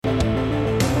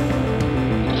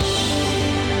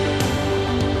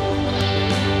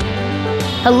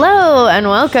Hello and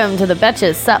welcome to the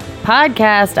Betches Sup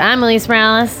podcast. I'm Elise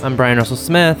Morales. I'm Brian Russell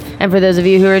Smith. And for those of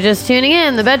you who are just tuning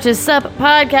in, the Betches Sup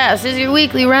podcast is your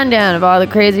weekly rundown of all the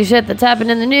crazy shit that's happened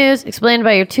in the news, explained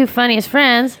by your two funniest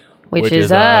friends, which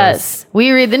is us. We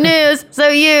read the news so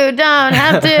you don't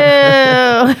have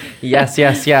to. Yes.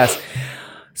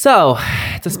 So,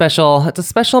 it's a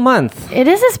special month. It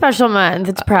is a special month.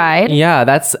 It's Pride. Yeah,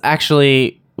 that's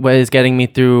actually what is getting me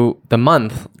through the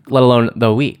month, let alone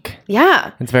the week.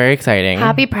 Yeah. It's very exciting.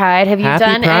 Happy Pride. Have you Happy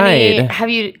done Pride.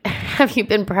 any have you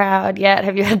been proud yet?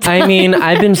 Have you had time? I mean,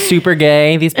 I've been super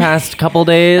gay these past couple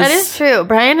days. That is true.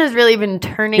 Brian has really been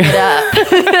turning it up.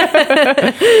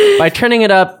 By turning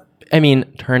it up, I mean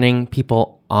turning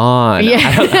people on.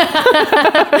 Yeah.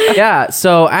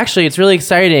 So actually, it's really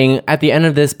exciting. At the end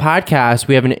of this podcast,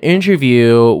 we have an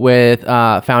interview with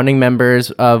founding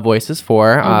members of Voices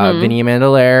For, Vinny Amanda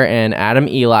Lair and Adam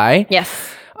Eli. Yes.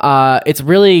 It's a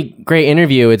really great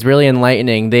interview. It's really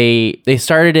enlightening. They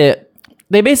started it.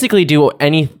 They basically do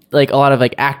a lot of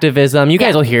activism. You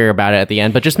guys will hear about it at the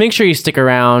end, but just make sure you stick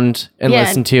around and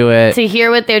listen to it. To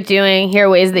hear what they're doing, hear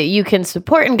ways that you can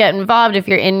support and get involved. If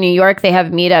you're in New York, they have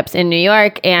meetups in New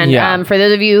York. And for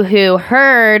those of you who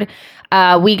heard,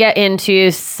 we get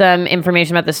into some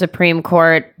information about the Supreme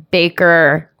Court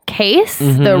Baker case,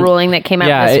 the ruling that came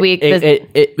out this week.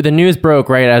 The news broke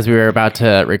right as we were about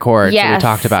to record, so we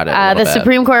talked about it a little bit.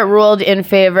 Supreme Court ruled in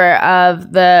favor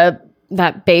of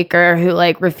that baker who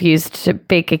refused to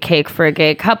bake a cake for a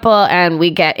gay couple, and we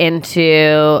get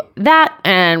into that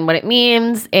and what it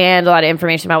means and a lot of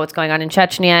information about what's going on in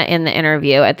Chechnya in the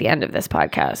interview at the end of this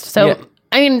podcast. So,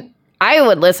 I mean, I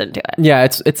would listen to it. Yeah,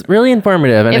 it's really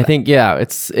informative, and I think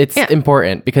it's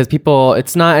important because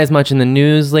it's not as much in the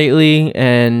news lately,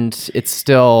 and it's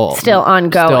still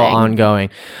ongoing.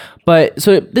 But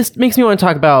so this makes me want to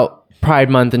talk about Pride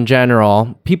Month in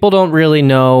general. People don't really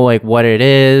know what it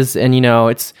is, and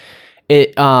where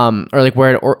it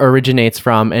originates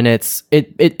from, and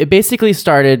it basically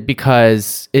started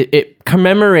because it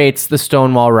commemorates the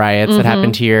Stonewall riots that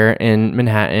happened here in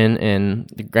Manhattan in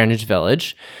the Greenwich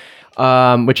Village,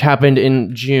 which happened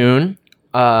in June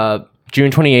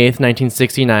 28th,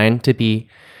 1969 to be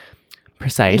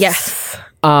precise. Yes.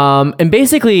 And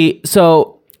basically,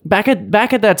 so back at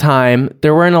that time,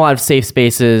 there weren't a lot of safe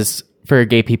spaces for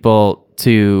gay people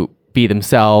to be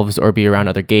themselves or be around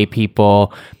other gay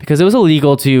people because it was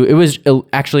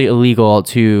actually illegal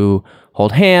to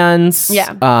hold hands,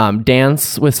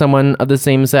 dance with someone of the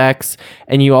same sex,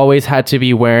 and you always had to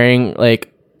be wearing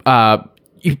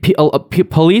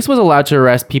police was allowed to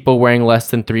arrest people wearing less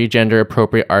than 3 gender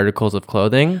appropriate articles of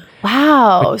clothing.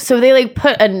 Wow. So they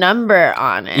put a number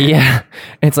on it. Yeah.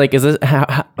 It's is this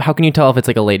how can you tell if it's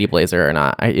a lady blazer or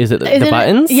not? Is it the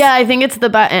buttons? Yeah, I think it's the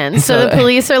buttons. So the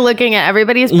police are looking at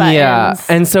everybody's buttons. Yeah.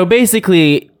 And so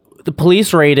basically the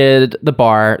police raided the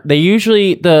bar. They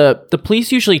usually the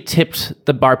police usually tipped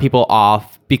the bar people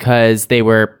off because they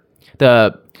were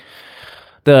the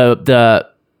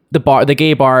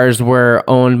gay bars were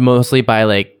owned mostly by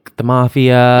the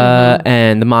mafia,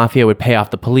 and the mafia would pay off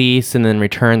the police, and then in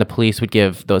return the police would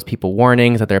give those people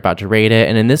warnings that they're about to raid it.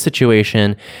 And in this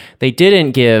situation, they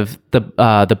didn't give the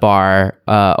bar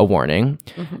a warning,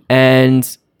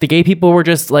 and the gay people were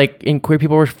just and queer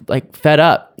people were fed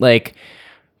up,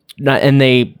 and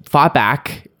they fought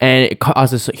back, and it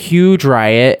caused this huge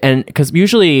riot. And because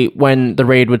usually when the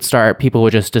raid would start, people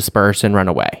would just disperse and run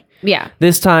away. Yeah.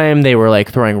 This time they were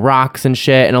throwing rocks and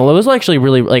shit, and it was actually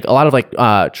really a lot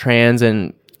of trans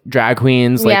and drag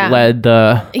queens led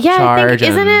the charge. I think,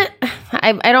 isn't it?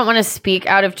 I don't want to speak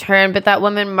out of turn, but that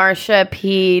woman Marsha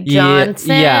P.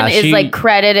 Johnson is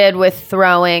credited with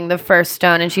throwing the first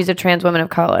stone, and she's a trans woman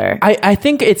of color. I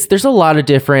think there's a lot of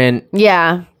different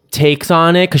takes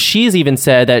on it, because she's even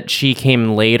said that she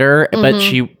came later, but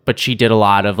she did a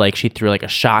lot of she threw a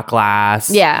shot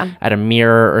glass at a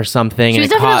mirror or something. She was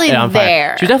definitely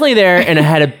there. She was definitely there, and it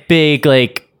had a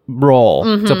big role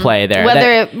to play there.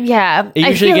 It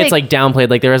usually gets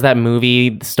downplayed. There was that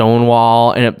movie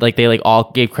Stonewall, and they all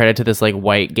gave credit to this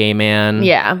white gay man.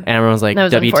 Yeah, and everyone was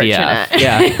WTF?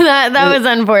 Yeah, that was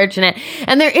unfortunate.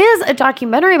 And there is a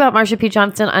documentary about Marsha P.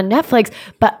 Johnson on Netflix,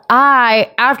 but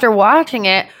after watching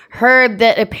it, heard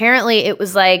that apparently it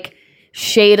was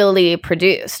shadily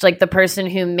produced. The person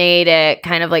who made it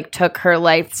kind of took her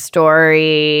life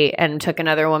story and took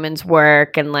another woman's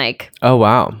work and oh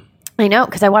wow. I know,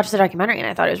 because I watched the documentary and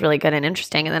I thought it was really good and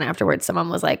interesting, and then afterwards someone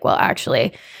was well,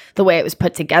 actually the way it was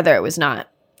put together, it was not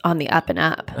on the up and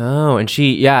up. Oh, and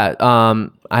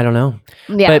I don't know.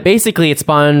 Yeah. But basically it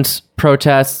spawned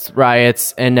protests,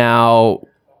 riots, and now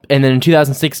then in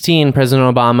 2016,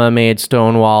 President Obama made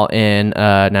Stonewall in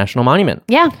a national monument.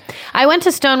 Yeah. I went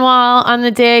to Stonewall on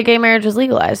the day gay marriage was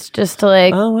legalized, just to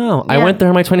like... Oh, wow. Yeah. I went there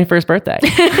on my 21st birthday.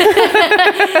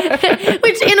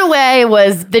 Which, in a way,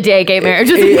 was the day gay marriage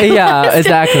was legalized. Yeah,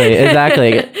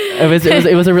 exactly.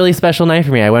 It was a really special night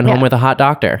for me. I went home with a hot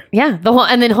doctor. Yeah. The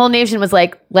whole nation was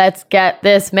like, let's get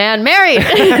this man married.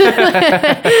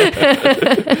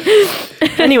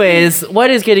 Anyways, what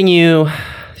is getting you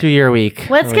through your week?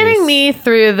 What's getting me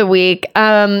through the week? So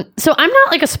I'm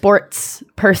not like a sports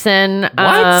person.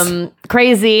 What?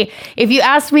 Crazy. If you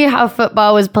asked me how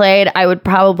football was played, I would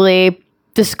probably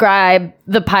describe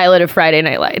the pilot of Friday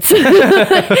Night Lights.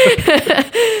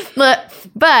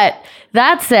 But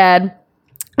that said,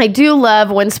 I do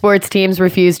love when sports teams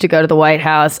refuse to go to the White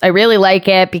House. I really like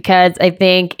it because I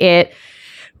think it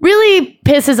really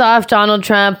pisses off Donald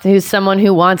Trump, who's someone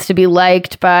who wants to be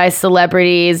liked by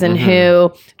celebrities and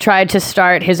who tried to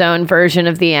start his own version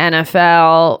of the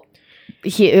NFL.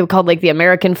 He called like the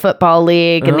American Football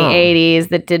League in the 80s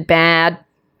that did bad.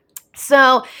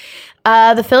 So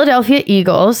the Philadelphia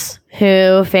Eagles,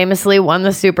 who famously won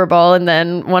the Super Bowl, and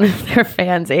then one of their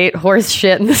fans ate horse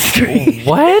shit in the street.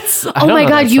 What? Oh my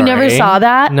God, you never saw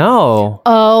that? No.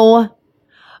 Oh,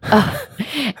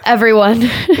 everyone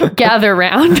gather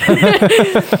round.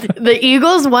 The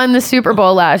Eagles won the Super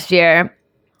Bowl last year.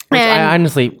 Which I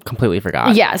honestly completely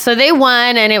forgot. Yeah, so they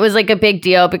won, and it was like a big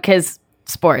deal because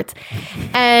sports.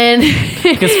 And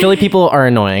because Philly people are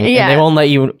annoying, and they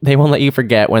won't let you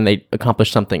forget when they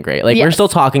accomplish something great. Like we're still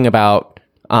talking about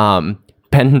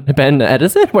Ben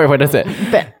Edison? What is it?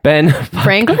 Ben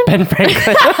Franklin? Ben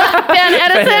Franklin. Ben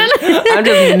Edison? I'm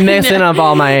just mixing up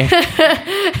all my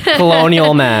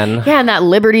colonial men. Yeah, and that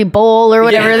Liberty Bowl or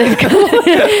whatever they've got.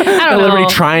 I don't know. Liberty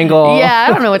Triangle. Yeah,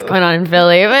 I don't know what's going on in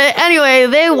Philly. But anyway,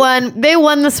 they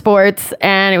won the sports,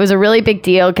 and it was a really big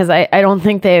deal because I don't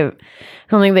think they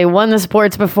won the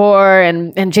sports before,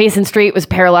 and Jason Street was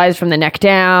paralyzed from the neck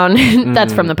down.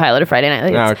 That's from the pilot of Friday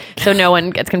Night Lights, so no one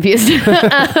gets confused.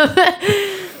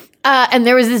 And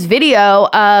there was this video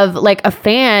of like a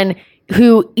fan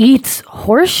who eats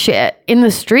horse shit in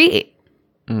the street.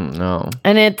 No.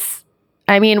 And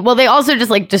they also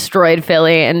just like destroyed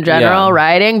Philly in general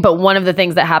rioting, but one of the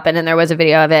things that happened, and there was a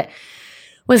video of it,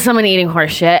 was someone eating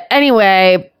horse shit.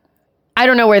 Anyway, I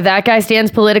don't know where that guy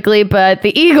stands politically, but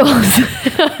the Eagles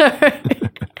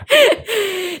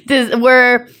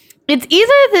it's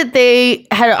either that they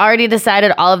had already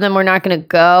decided all of them were not going to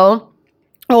go,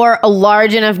 or a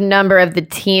large enough number of the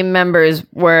team members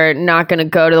were not going to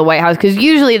go to the White House, because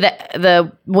usually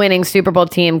the winning Super Bowl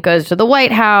team goes to the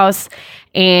White House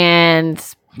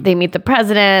and they meet the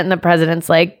president, and the president's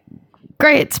like,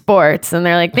 great sports, and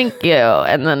they're like, thank you,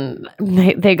 and then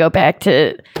they go back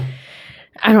to,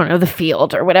 I don't know, the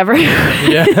field or whatever.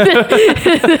 Yeah.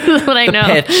 This is what I know.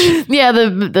 Pitch. Yeah,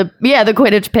 the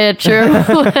Quidditch pitch or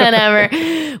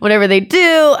whatever they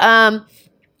do.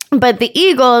 But the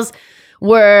Eagles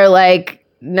were like,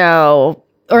 no,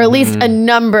 or at least a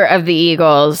number of the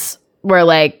Eagles were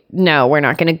like, no, we're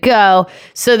not going to go.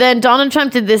 So then Donald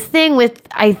Trump did this thing with,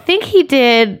 I think he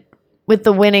did with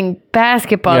the winning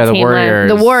basketball team.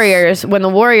 The Warriors, when the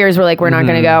Warriors were like, we're not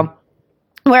going to go.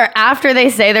 Where after they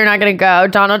say they're not going to go,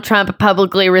 Donald Trump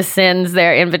publicly rescinds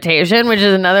their invitation, which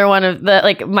is another one of the,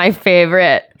 like, my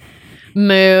favorite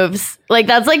moves. Like,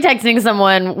 that's like texting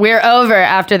someone, we're over,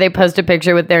 after they post a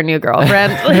picture with their new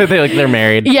girlfriend. They're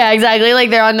married. Yeah, exactly. Like,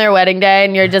 they're on their wedding day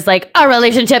and you're just like, our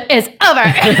relationship is over.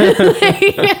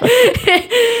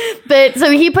 But so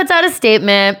he puts out a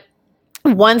statement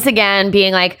once again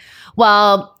being like,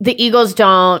 well, the Eagles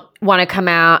don't want to come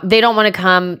out. They don't want to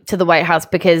come to the White House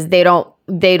because they don't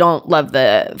love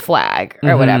the flag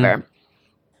or whatever.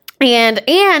 And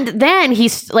then he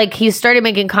started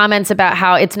making comments about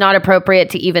how it's not appropriate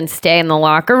to even stay in the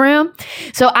locker room.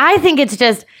 So I think it's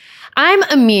just, I'm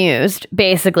amused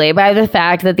basically by the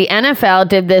fact that the NFL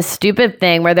did this stupid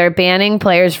thing where they're banning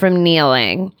players from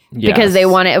kneeling because they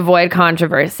want to avoid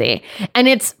controversy. And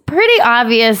it's pretty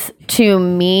obvious to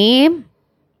me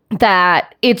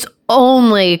that it's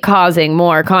only causing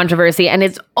more controversy, and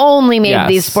it's only made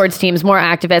these sports teams more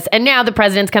activists. And now the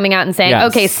president's coming out and saying,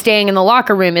 okay, staying in the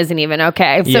locker room isn't even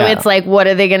okay. So it's like, what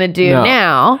are they going to do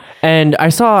now? And I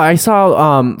saw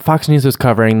Fox News was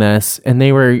covering this, and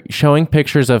they were showing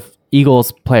pictures of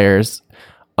Eagles players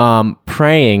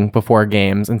praying before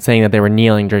games and saying that they were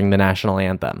kneeling during the national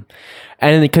anthem.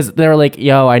 And because they were like,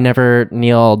 yo, I never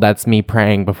kneeled. That's me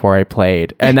praying before I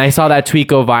played. And I saw that tweet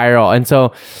go viral. And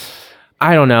so,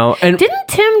 I don't know. And didn't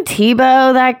Tim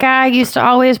Tebow, that guy, used to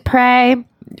always pray?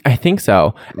 I think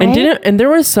so. Right? And there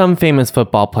was some famous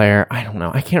football player. I don't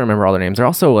know. I can't remember all their names. They're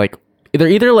also like they're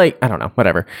either like I don't know,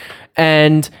 whatever.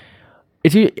 And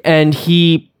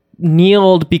he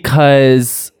kneeled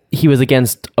because he was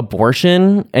against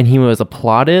abortion and he was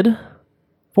applauded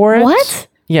for it. What?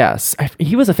 Yes,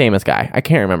 he was a famous guy. I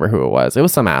can't remember who it was. It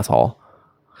was some asshole.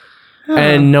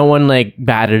 And no one like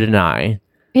batted an eye.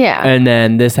 Yeah. And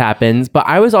then this happens. But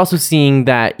I was also seeing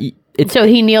that. So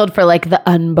he kneeled for like the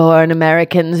unborn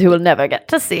Americans who will never get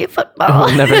to see football.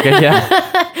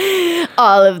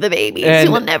 All of the babies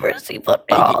who will never see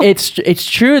football. It's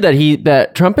true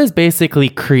that Trump is basically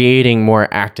creating more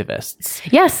activists.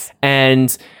 Yes.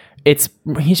 And he's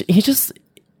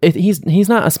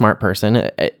not a smart person,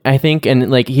 I think,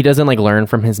 and like he doesn't like learn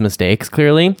from his mistakes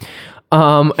clearly.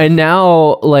 And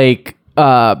now like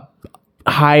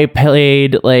high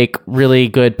paid like really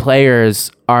good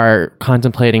players are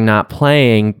contemplating not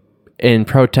playing in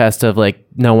protest of like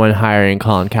no one hiring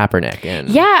Colin Kaepernick.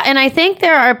 And I think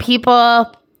there are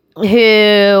people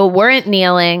who weren't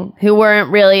kneeling, who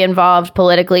weren't really involved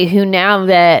politically, who now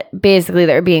that basically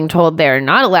they're being told they're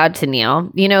not allowed to kneel,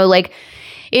 you know, like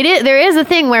there is a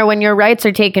thing where when your rights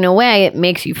are taken away, it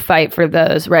makes you fight for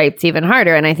those rights even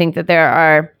harder. And I think that there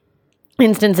are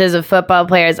instances of football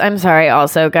players. I'm sorry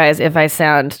also, guys, if I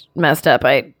sound messed up.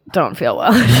 I don't feel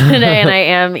well today and I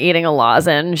am eating a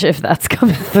lozenge if that's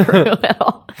coming through at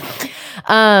all.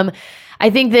 I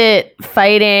think that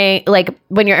fighting, like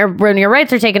when your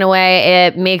rights are taken away,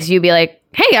 it makes you be like,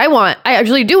 hey, I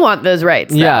actually do want those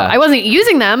rights. Though. Yeah. I wasn't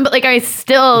using them, but like I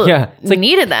still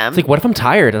needed them. It's like, what if I'm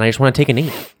tired and I just want to take a knee?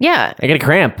 Yeah. I get a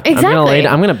cramp. Exactly.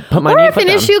 I'm going to put my knee Or if an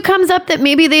issue comes up that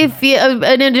maybe they feel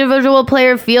an individual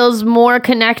player feels more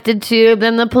connected to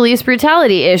than the police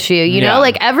brutality issue, you know,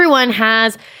 like everyone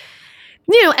has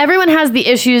the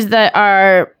issues that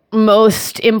are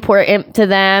most important to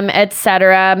them,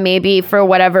 etc. Maybe for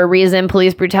whatever reason,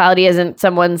 police brutality isn't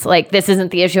someone's like, this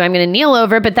isn't the issue I'm going to kneel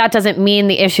over, but that doesn't mean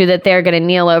the issue that they're going to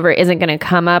kneel over isn't going to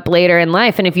come up later in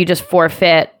life. And if you just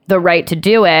forfeit the right to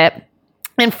do it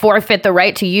and forfeit the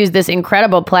right to use this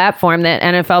incredible platform that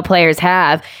NFL players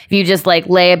have, if you just like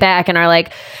lay it back and are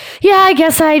like, yeah, I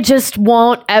guess I just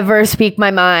won't ever speak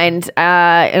my mind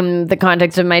in the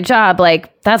context of my job,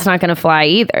 like that's not going to fly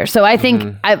either. So I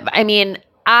think,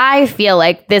 I feel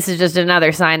like this is just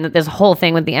another sign that this whole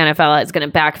thing with the NFL is going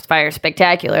to backfire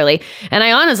spectacularly. And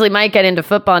I honestly might get into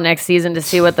football next season to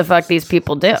see what the fuck these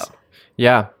people do.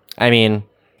 Yeah. I mean,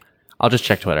 I'll just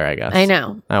check Twitter, I guess. I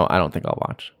know. I don't think I'll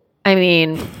watch. I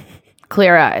mean,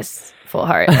 clear eyes, full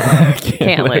heart.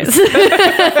 Can't lose.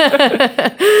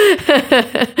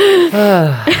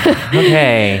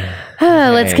 Okay.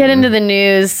 Let's get into the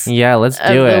news. Yeah, let's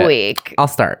do it. The week. I'll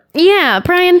start. Yeah,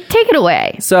 Brian, take it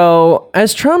away. So,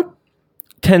 as Trump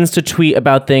tends to tweet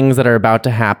about things that are about to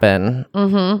happen,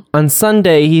 on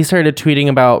Sunday he started tweeting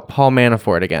about Paul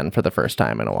Manafort again for the first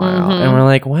time in a while, and we're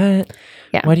like, "What?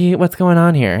 Yeah. What's going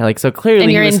on here?" Like, so clearly,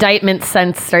 and your indictment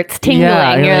sense starts tingling.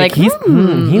 Yeah, you're like,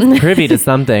 he's privy to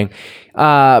something.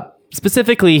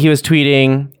 Specifically, he was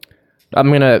tweeting.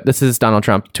 This is Donald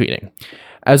Trump tweeting.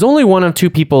 As only one of two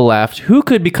people left, who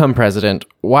could become president?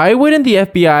 Why wouldn't the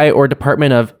FBI or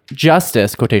Department of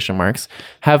Justice, quotation marks,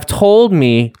 have told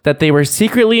me that they were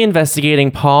secretly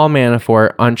investigating Paul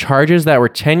Manafort on charges that were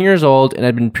 10 years old and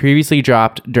had been previously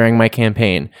dropped during my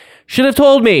campaign? Should have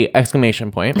told me! Exclamation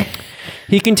point.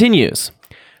 He continues.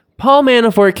 Paul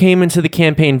Manafort came into the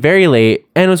campaign very late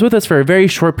and was with us for a very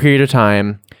short period of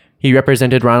time. He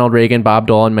represented Ronald Reagan, Bob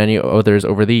Dole, and many others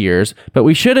over the years, but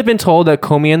we should have been told that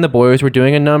Comey and the boys were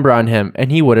doing a number on him,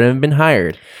 and he wouldn't have been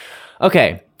hired.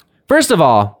 Okay, first of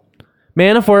all,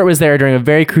 Manafort was there during a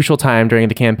very crucial time during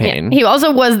the campaign. Yeah, he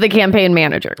also was the campaign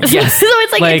manager. Yes. So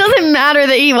it's like, it doesn't matter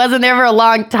that he wasn't there for a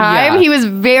long time. Yeah. He was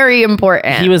very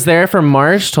important. He was there from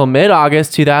March till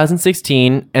mid-August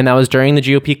 2016, and that was during the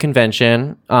GOP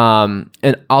convention.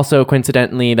 And also,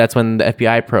 coincidentally, that's when the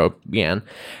FBI probe began.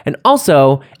 And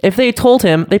also, if they told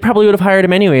him, they probably would have hired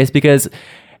him anyways, because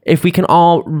if we can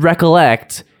all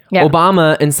recollect,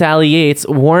 Obama and Sally Yates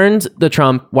warned the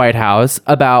Trump White House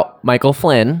about Michael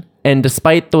Flynn. And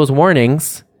despite those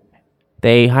warnings,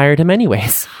 they hired him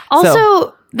anyways.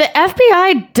 Also, the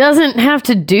FBI doesn't have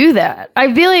to do that.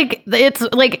 I feel like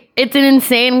it's an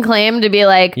insane claim to be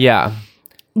like, yeah,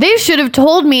 they should have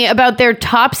told me about their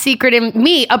top secret,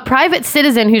 a private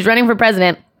citizen who's running for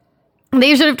president.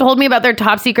 They should have told me about their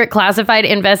top secret classified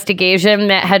investigation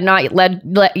that had not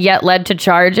yet led to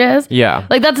charges. Yeah.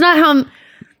 Like, that's not how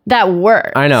that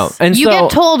works. I know. And you get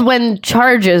told when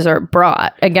charges are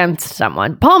brought against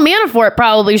someone. Paul Manafort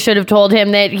probably should have told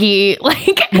him that he,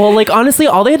 Well, honestly,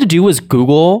 all they had to do was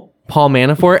Google Paul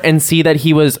Manafort and see that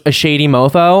he was a shady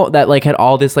mofo that like had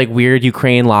all this like weird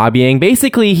Ukraine lobbying.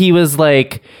 Basically, he was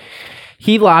like,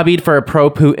 he lobbied for a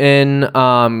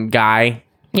pro-Putin guy.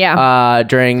 Yeah.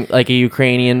 During like a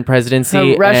Ukrainian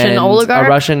presidency. A Russian oligarch? A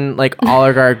Russian like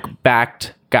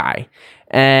oligarch-backed guy.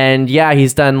 And yeah,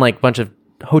 he's done like a bunch of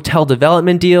hotel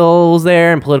development deals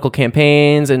there and political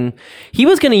campaigns, and he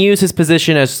was going to use his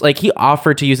position as like he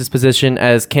offered to use his position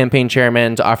as campaign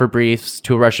chairman to offer briefs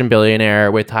to a Russian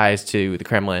billionaire with ties to the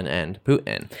Kremlin and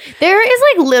Putin. There is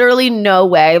like literally no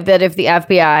way that if the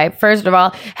FBI, first of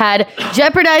all, had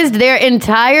jeopardized their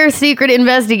entire secret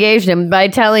investigation by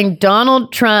telling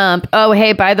Donald Trump, oh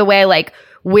hey, by the way, like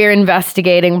we're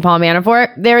investigating Paul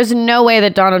Manafort. There is no way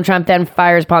that Donald Trump then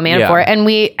fires Paul Manafort. Yeah. And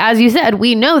we, as you said,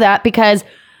 we know that because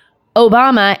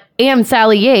Obama and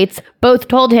Sally Yates both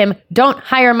told him, don't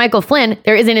hire Michael Flynn.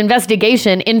 There is an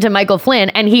investigation into Michael Flynn,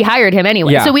 and he hired him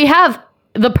anyway. Yeah. So we have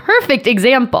the perfect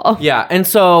example. Yeah. And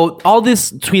so all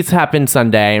these tweets happened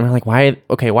Sunday, and we're like, why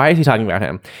is he talking about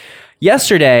him?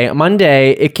 Yesterday,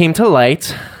 Monday, it came to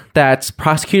light that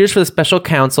prosecutors for the special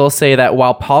counsel say that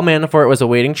while Paul Manafort was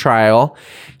awaiting trial,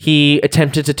 he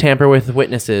attempted to tamper with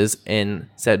witnesses in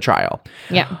said trial.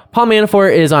 Yeah. Paul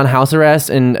Manafort is on house arrest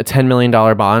and a $10 million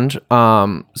bond.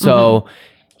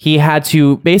 He had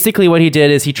to, basically what he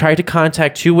did is he tried to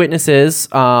contact two witnesses. He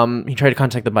tried to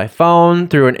contact them by phone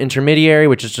through an intermediary,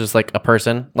 which is just like a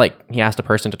person. Like he asked a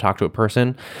person to talk to a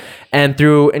person, and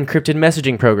through encrypted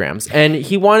messaging programs. And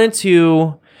he wanted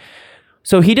to...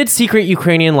 So he did secret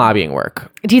Ukrainian lobbying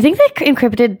work. Do you think the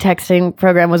encrypted texting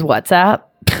program was WhatsApp?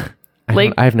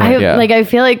 I have no idea. Like, I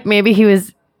feel like maybe he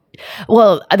was...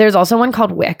 Well, there's also one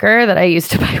called Wicker that I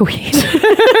used to buy weed.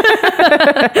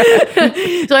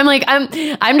 So I'm like,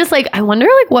 I'm just like, I wonder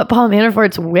like what Paul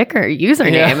Manafort's Wicker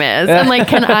username is. I'm like,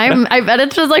 I bet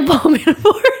it's just like Paul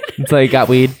Manafort. It's like, got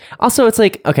weed. Also, it's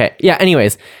like, okay. Yeah,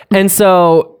 anyways. And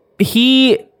so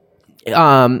he's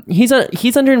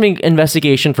under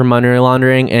investigation for money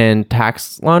laundering and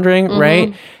tax laundering,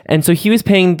 right? And so he was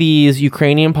paying these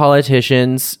Ukrainian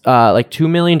politicians like $2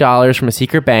 million from a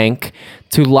secret bank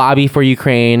to lobby for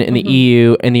Ukraine in the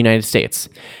EU and the United States.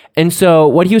 And so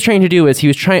what he was trying to do is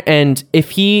his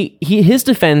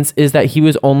defense is that he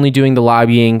was only doing the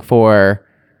lobbying for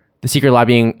the secret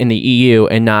lobbying in the EU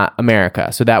and not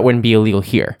America. So that wouldn't be illegal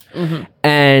here.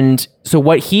 And so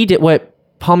what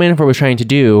Paul Manafort was trying to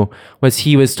do was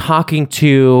he was talking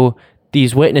to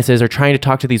these witnesses or trying to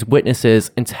talk to these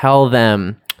witnesses and tell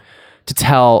them to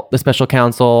tell the special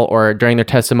counsel or during their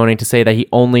testimony to say that he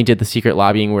only did the secret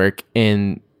lobbying work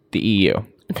in the EU.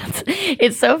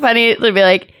 It's so funny to be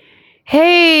like,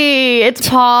 hey, it's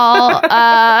Paul.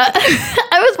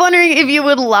 I was wondering if you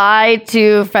would lie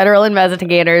to federal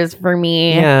investigators for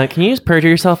me. Yeah, can you just perjure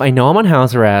yourself? I know I'm on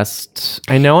house arrest.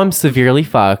 I know I'm severely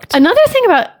fucked. Another thing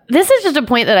about this is just a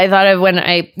point that I thought of when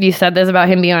you said this about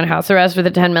him being on house arrest with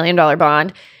a $10 million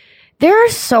bond. There are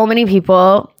so many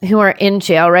people who are in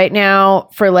jail right now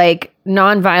for like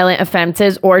nonviolent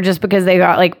offenses or just because they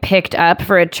got like picked up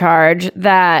for a charge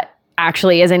that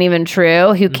actually isn't even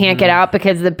true, who can't get out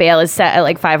because the bail is set at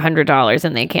like $500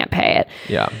 and they can't pay it.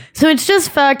 Yeah. So it's just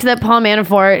fucked that Paul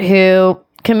Manafort, who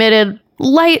committed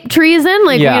light treason,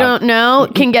 like we don't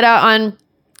know, can get out on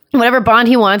whatever bond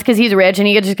he wants because he's rich and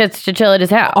he just gets to chill at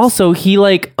his house. Also, he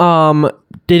like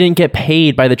didn't get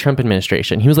paid by the Trump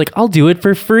administration. He was like, I'll do it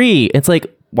for free. It's like,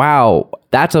 wow,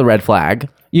 that's a red flag,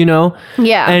 you know?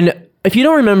 Yeah. And if you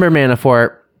don't remember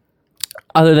Manafort,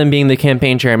 other than being the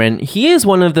campaign chairman, he is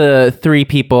one of the three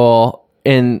people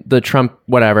in the Trump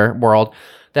whatever world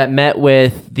that met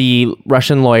with the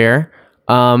Russian lawyer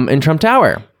in Trump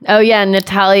Tower. Oh yeah,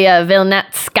 Natalia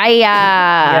Vilnetskaya.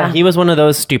 Yeah, he was one of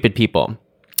those stupid people.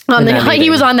 He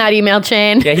was on that email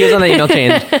chain. Yeah, he was on that email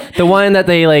chain. The one that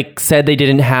they like said they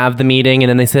didn't have the meeting, and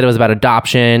then they said it was about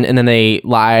adoption, and then they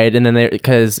lied, and then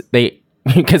because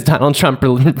Donald Trump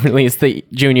released the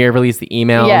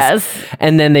emails. Yes.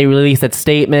 And then they released that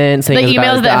statement saying the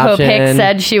emails that Hope Hicks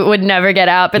said she would never get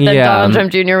out, but then Donald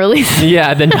Trump Jr. released them.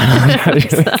 Yeah, then Donald Trump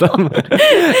released them.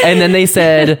 And then they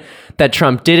said that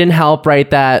Trump didn't help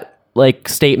write that like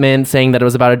statement saying that it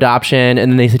was about adoption,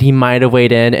 and then they said he might have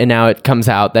weighed in, and now it comes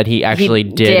out that he actually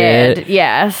did it.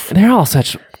 Yes. They're all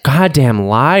such goddamn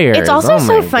liars. It's also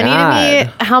so funny to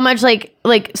me how much like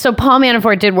so Paul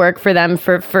Manafort did work for them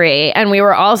for free, and we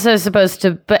were also supposed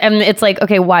to, and it's like,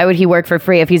 okay, why would he work for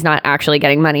free if he's not actually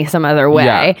getting money some other way?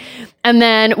 Yeah. And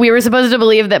then we were supposed to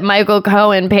believe that Michael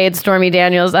Cohen paid Stormy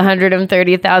Daniels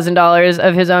 $130,000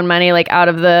 of his own money, like out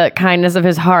of the kindness of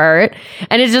his heart.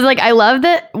 And it's just like, I love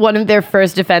that one of their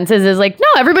first defenses is like, no,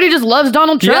 everybody just loves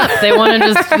Donald Trump. Yeah. They want to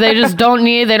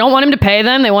they don't want him to pay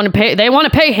them. They want to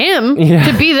pay him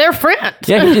to be their friend.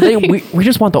 Yeah, we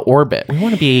just want the orbit. We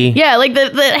want to be. Yeah, like the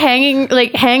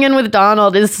hanging with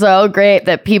Donald is so great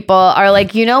that people are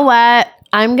like, you know what?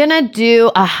 I'm going to do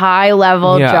a high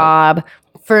level job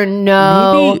for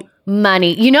no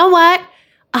money. You know what?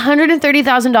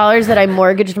 $130,000 that I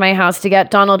mortgaged my house to get,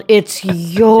 Donald, it's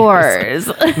yours.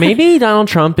 Maybe Donald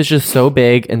Trump is just so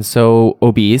big and so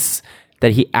obese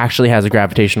that he actually has a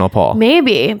gravitational pull.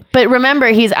 Maybe. But remember,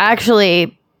 he's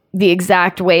actually the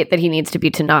exact weight that he needs to be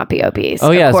to not be obese.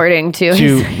 Oh, yes. According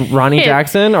to Ronnie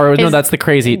Jackson, or no, that's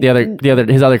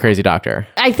his other crazy doctor.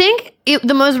 I think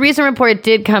the most recent report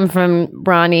did come from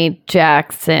Ronnie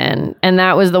Jackson, and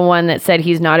that was the one that said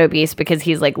he's not obese because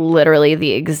he's like literally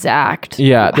the exact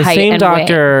the same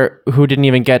doctor who didn't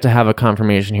even get to have a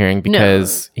confirmation hearing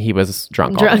because he was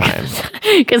drunk all the time.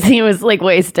 Because he was like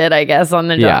wasted, I guess, on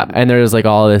the job. Yeah, and there's like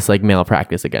all this like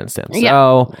malpractice against him.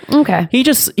 So okay, he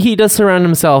does surround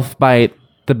himself by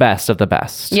the best of the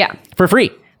best. Yeah, for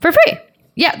free.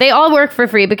 Yeah, they all work for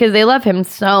free because they love him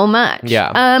so much.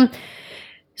 Yeah.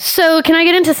 So can I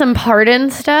get into some pardon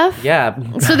stuff? Yeah.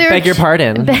 So beg your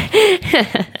pardon.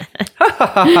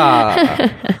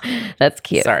 That's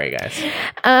cute. Sorry, guys.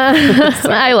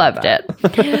 I loved it.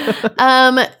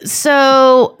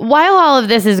 So while all of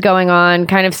this is going on,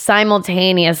 kind of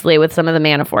simultaneously with some of the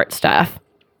Manafort stuff,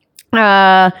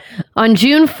 on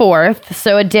June 4th,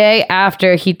 so a day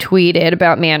after he tweeted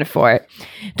about Manafort,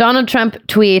 Donald Trump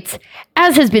tweets,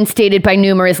 "As has been stated by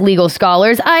numerous legal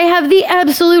scholars, I have the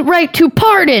absolute right to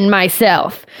pardon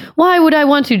myself. Why would I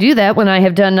want to do that when I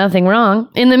have done nothing wrong?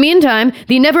 In the meantime,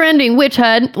 the never-ending witch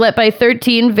hunt let by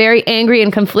 13 very angry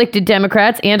and conflicted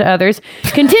Democrats and others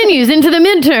continues into the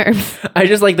midterms." I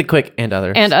just like the quick "and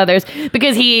others." And others,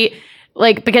 because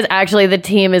because actually the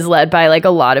team is led by like a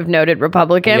lot of noted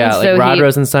Republicans. Yeah, like Rod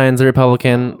Rosenstein's a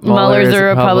Republican. Mueller's a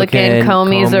Republican.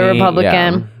 Comey's a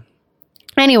Republican. Yeah.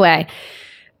 Anyway,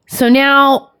 so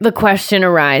now the question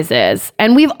arises,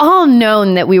 and we've all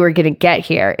known that we were going to get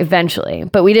here eventually,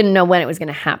 but we didn't know when it was going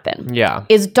to happen. Yeah.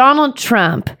 Is Donald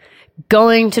Trump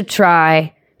going to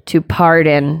try to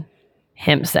pardon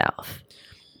himself?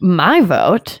 My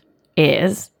vote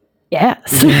is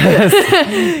yes.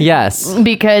 Yes.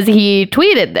 Because he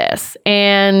tweeted this,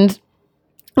 and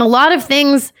a lot of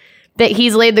things that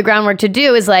he's laid the groundwork to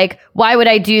do is like, why would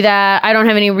I do that? I don't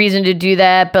have any reason to do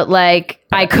that, but like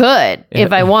I could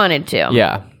if I wanted to.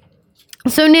 Yeah.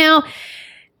 So now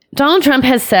Donald Trump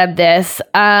has said this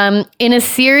in a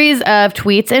series of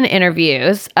tweets and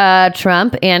interviews.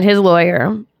 Trump and his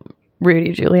lawyer,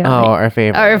 Rudy Giuliani. Oh, our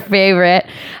favorite.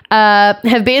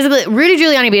 Rudy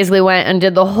Giuliani basically went and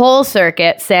did the whole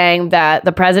circuit saying that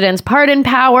the president's pardon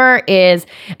power is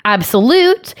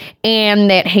absolute and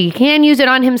that he can use it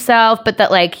on himself, but that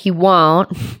like he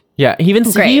won't. Yeah, he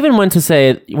even went on to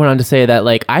say that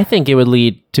like, I think it would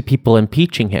lead to people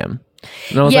impeaching him.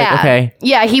 And I was like, okay.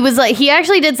 Yeah, he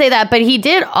actually did say that, but he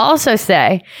did also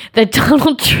say that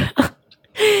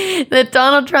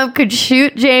Donald Trump could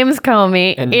shoot James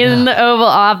Comey in the Oval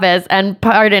Office and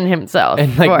pardon himself.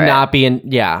 And like not be in,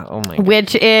 oh my God.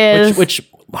 Which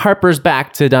harpers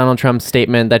back to Donald Trump's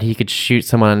statement that he could shoot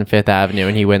someone on Fifth Avenue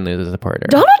and he wouldn't lose his supporter.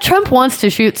 Donald Trump wants to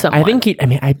shoot someone. I think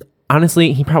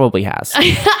honestly, he probably has.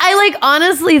 I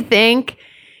honestly think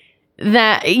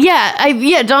that,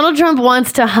 Donald Trump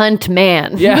wants to hunt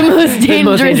man. Yeah. The most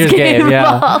dangerous game of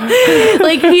all.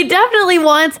 Like he definitely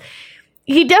wants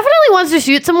to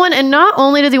shoot someone, and not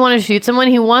only does he want to shoot someone,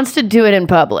 he wants to do it in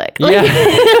public. Like,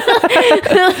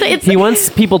 he wants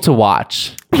people to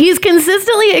watch. He's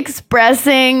consistently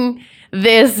expressing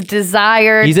this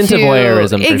desire. He's into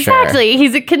voyeurism, for sure. Exactly.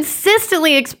 He's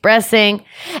consistently expressing,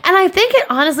 and I think it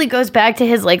honestly goes back to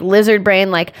his like lizard brain.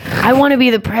 Like, I want to be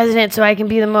the president so I can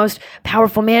be the most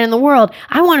powerful man in the world.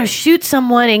 I want to shoot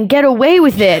someone and get away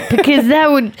with it because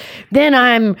then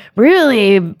I'm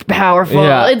really powerful.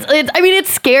 Yeah. It's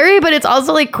scary, but it's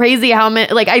also like crazy how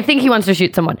many. Like, I think he wants to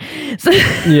shoot someone. So,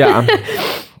 yeah.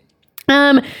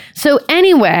 So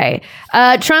anyway,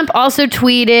 Trump also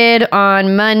tweeted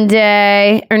on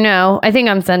Monday, or no, I think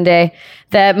on Sunday,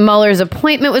 that Mueller's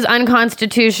appointment was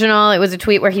unconstitutional. It was a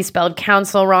tweet where he spelled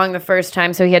counsel wrong the first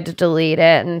time, so he had to delete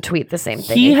it and tweet the same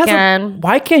thing again.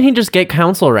 Why can't he just get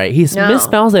counsel right? He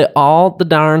misspells it all the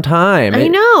darn time. I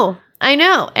know. I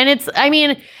know. And it's, I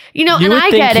mean, you know, you and would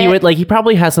I think get he it. would, like, he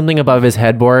probably has something above his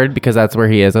headboard because that's where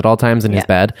he is at all times in his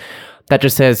bed that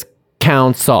just says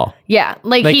council. Yeah.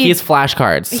 Like he's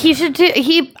flashcards. He should do,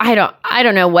 I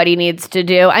don't know what he needs to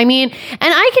do. I mean, and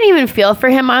I can even feel for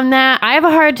him on that. I have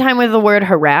a hard time with the word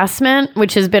harassment,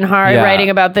 which has been hard writing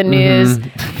about the news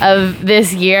of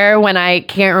this year when I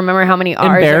can't remember how many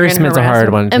R's. Embarrassment's a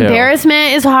hard one too.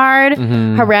 Embarrassment is hard.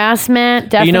 Harassment,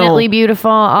 definitely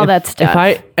beautiful, all that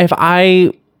stuff. If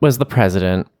I was the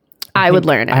president, I would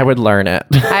learn it. I would learn it.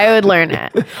 I would learn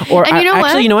it. Or you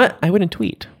know what? I wouldn't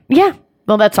tweet. Yeah.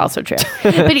 Well, that's also true.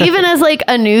 But even as like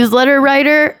a newsletter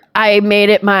writer, I made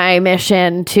it my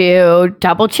mission to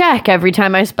double check every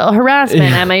time I spell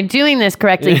harassment. Am I doing this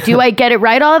correctly? Do I get it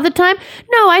right all of the time?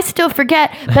 No, I still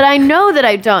forget, but I know that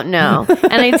I don't know.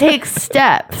 And I take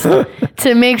steps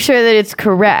to make sure that it's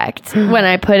correct when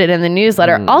I put it in the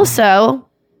newsletter. Also,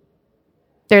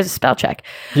 there's a spell check.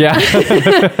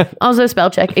 Yeah. Also, spell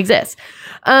check exists.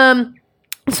 So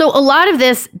a lot of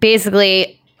this,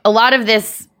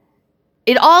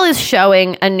 it all is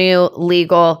showing a new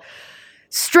legal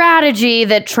strategy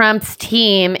that Trump's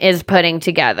team is putting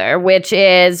together, which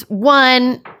is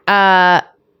one,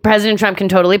 President Trump can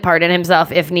totally pardon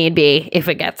himself if need be, if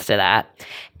it gets to that.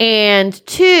 And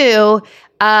two,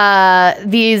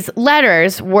 these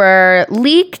letters were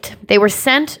leaked. They were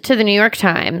sent to the New York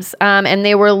Times, and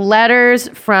they were letters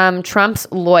from Trump's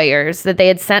lawyers that they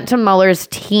had sent to Mueller's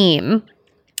team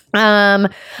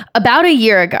about a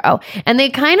year ago. And they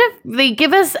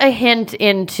give us a hint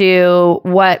into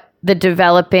what the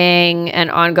developing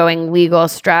and ongoing legal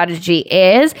strategy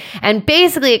is. And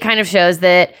basically it kind of shows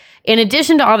that in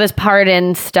addition to all this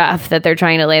pardon stuff that they're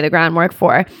trying to lay the groundwork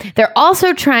for, they're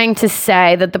also trying to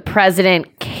say that the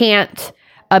president can't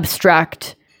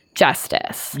obstruct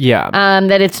justice. Yeah.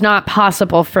 That it's not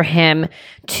possible for him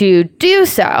to do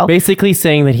so. Basically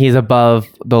saying that he's above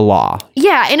the law.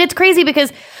 Yeah. And it's crazy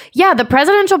because, the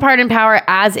presidential pardon power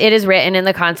as it is written in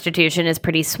the Constitution is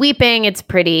pretty sweeping. It's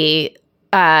pretty,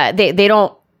 they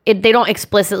don't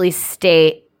explicitly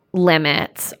state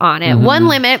limits on it. One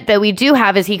limit that we do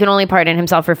have is he can only pardon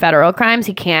himself for federal crimes.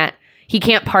 He can't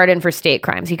pardon for state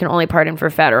crimes. He can only pardon for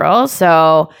federal.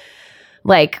 So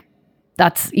like,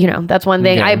 that's one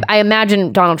thing. Yeah. I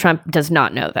imagine Donald Trump does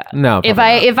not know that. No, if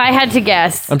I had to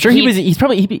guess, I'm sure he's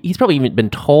probably even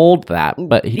been told that,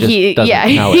 but he just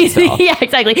doesn't know it still. Yeah,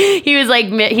 exactly. He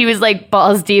was like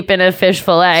balls deep in a fish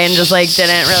fillet and just like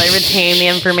didn't really retain the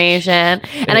information.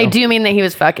 And I do mean that he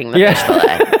was fucking the fish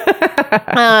fillet.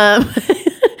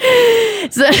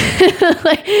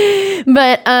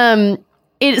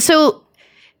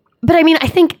 But I mean, I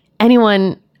think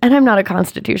anyone, and I'm not a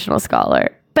constitutional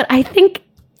scholar, but I think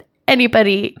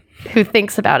anybody who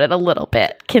thinks about it a little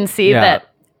bit can see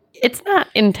that it's not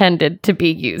intended to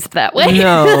be used that way.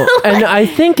 No. And I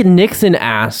think Nixon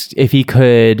asked if he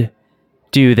could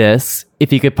do this,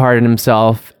 if he could pardon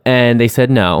himself, and they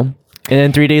said no. And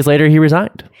then 3 days later, he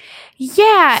resigned.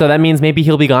 Yeah. So that means maybe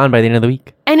he'll be gone by the end of the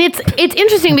week. And it's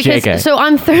interesting because so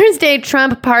on Thursday,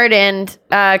 Trump pardoned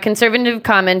conservative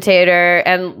commentator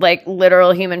and like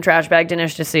literal human trash bag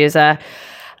Dinesh D'Souza.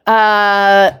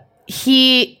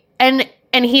 He's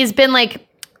been like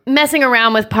messing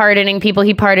around with pardoning people.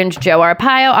 He pardoned Joe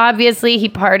Arpaio, obviously. He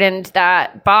pardoned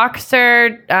that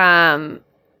boxer,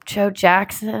 Joe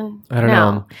Jackson. I don't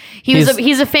know.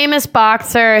 He's a famous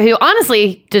boxer who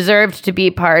honestly deserved to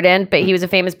be pardoned, but he was a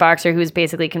famous boxer who was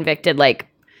basically convicted, like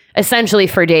essentially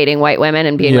for dating white women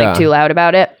and being like too loud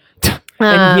about it.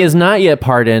 And he has not yet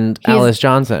pardoned Alice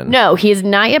Johnson. No, he has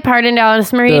not yet pardoned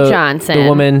Alice Marie Johnson. The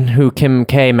woman who Kim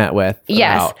K met with.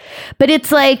 Yes. But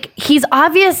it's like, he's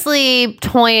obviously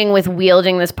toying with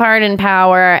wielding this pardon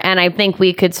power, and I think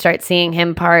we could start seeing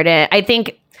him pardon. I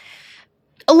think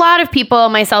a lot of people,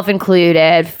 myself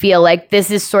included, feel like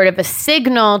this is sort of a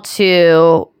signal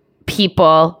to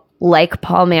people like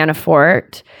Paul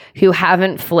Manafort who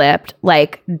haven't flipped,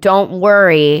 like, don't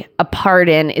worry, a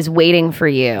pardon is waiting for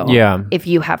you if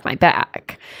you have my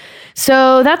back.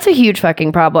 So that's a huge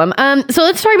fucking problem. So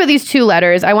let's talk about these two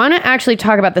letters. I want to actually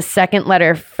talk about the second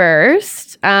letter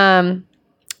first.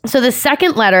 So the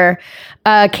second letter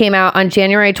came out on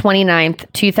January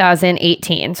 29th,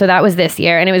 2018. So that was this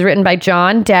year. And it was written by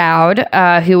John Dowd,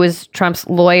 who was Trump's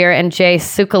lawyer, and Jay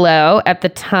Sekulow at the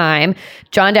time.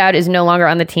 John Dowd is no longer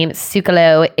on the team.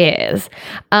 Sekulow is.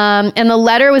 And the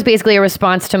letter was basically a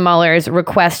response to Mueller's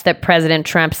request that President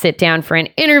Trump sit down for an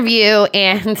interview.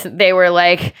 And they were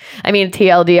like, I mean,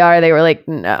 TLDR, they were like,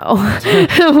 no,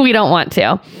 we don't want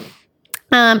to.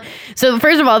 So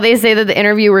first of all, they say that the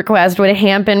interview request would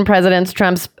hamper President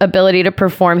Trump's ability to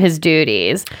perform his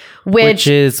duties, which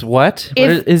is what?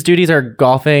 His duties are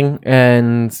golfing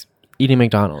and eating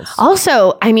McDonald's.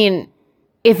 Also, I mean,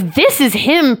 if this is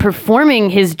him performing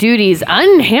his duties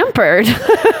unhampered,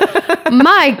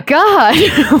 my God,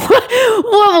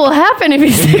 what will happen if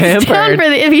he's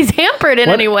if he's hampered in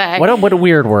any way? What a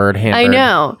weird word, hampered. I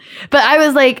know, but I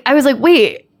was like,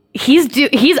 wait. He's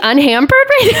unhampered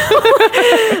right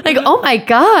now? Like, oh my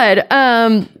God.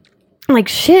 Like,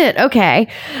 shit, okay.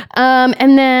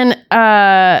 And then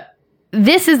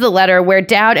this is the letter where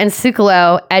Dowd and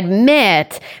Sekulow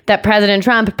admit that President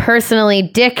Trump personally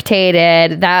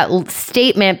dictated that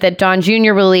statement that Don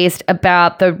Jr. released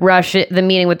about the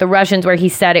meeting with the Russians, where he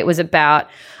said it was about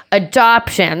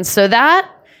adoption. So that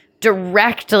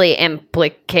directly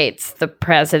implicates the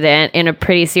president in a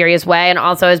pretty serious way. And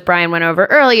also, as Brian went over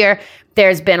earlier,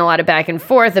 there's been a lot of back and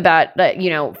forth about,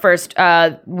 first,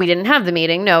 we didn't have the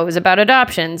meeting. No, it was about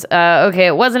adoptions. Okay,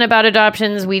 it wasn't about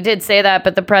adoptions. We did say that,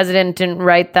 but the president didn't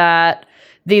write that.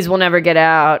 These will never get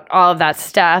out, all of that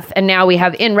stuff. And now we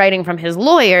have in writing from his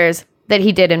lawyers that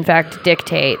he did, in fact,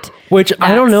 dictate. Which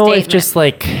I don't know if just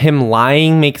like him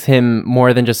lying makes him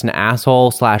more than just an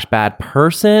asshole / bad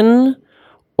person,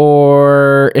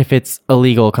 or if it's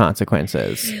illegal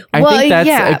consequences. I think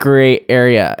that's a gray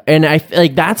area. And I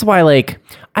like that's why like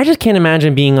I just can't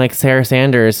imagine being like Sarah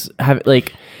Sanders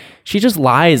she just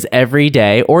lies every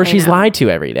day, or she's lied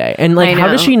to every day. And like how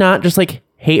does she not just like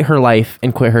hate her life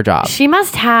and quit her job? She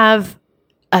must have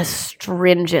a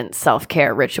stringent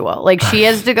self-care ritual. Like she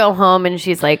has to go home and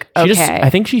she's like, okay.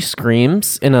 I think she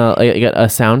screams in a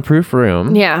soundproof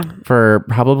room. Yeah. For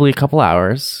probably a couple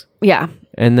hours. Yeah.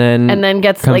 And then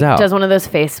gets does one of those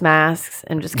face masks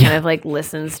and just kind of like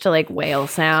listens to like whale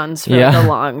sounds for a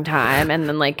long time, and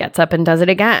then like gets up and does it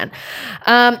again.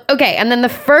 Okay. And then the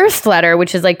first letter,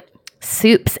 which is like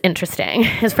Soup's interesting,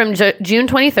 is from June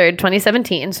 23rd,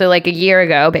 2017. So like a year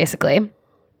ago, basically.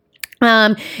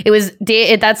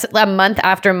 That's a month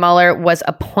after Mueller was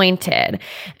appointed.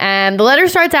 And the letter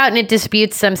starts out and it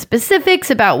disputes some specifics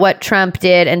about what Trump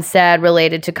did and said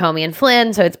related to Comey and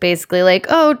Flynn. So it's basically like,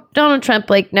 oh, Donald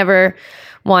Trump never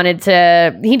wanted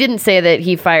to, he didn't say that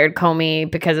he fired Comey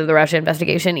because of the Russia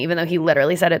investigation, even though he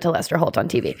literally said it to Lester Holt on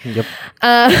TV.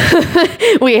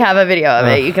 Yep. We have a video of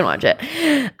it. You can watch it.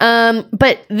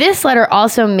 But this letter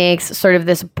also makes sort of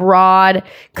this broad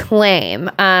claim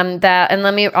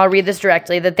I'll read this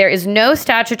directly, that there is no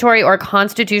statutory or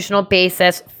constitutional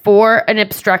basis for an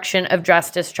obstruction of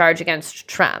justice charge against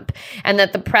Trump, and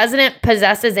that the president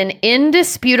possesses an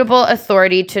indisputable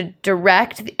authority to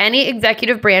direct any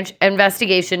executive branch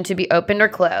investigation to be opened or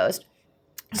closed.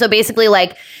 So basically,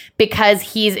 because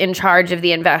he's in charge of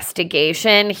the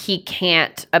investigation, he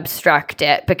can't obstruct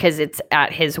it because it's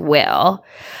at his will.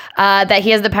 That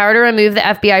he has the power to remove the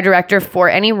FBI director for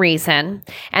any reason,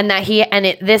 and that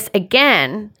this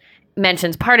again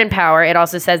mentions pardon power. It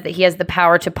also says that he has the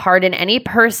power to pardon any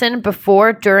person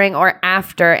before, during, or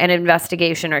after an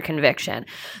investigation or conviction.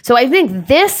 So I think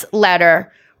this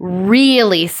letter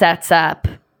really sets up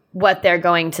what they're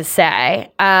going to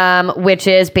say, which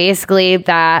is basically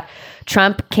that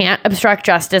Trump can't obstruct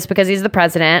justice because he's the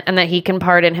president, and that he can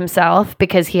pardon himself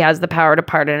because he has the power to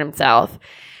pardon himself.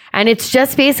 And it's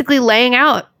just basically laying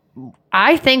out,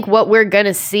 I think, what we're going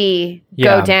to see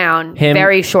go down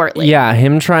very shortly. Yeah,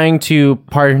 him trying to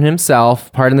pardon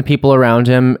himself, pardon the people around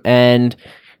him, and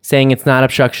saying it's not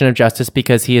obstruction of justice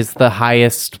because he is the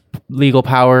highest legal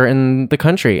power in the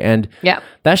country. And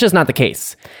that's just not the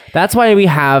case. That's why we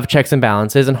have checks and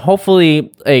balances. And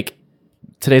hopefully,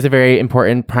 today's a very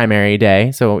important primary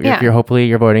day. So if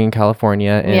you're voting in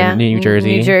California and New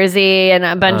Jersey. And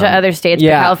a bunch of other states, but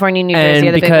California and New Jersey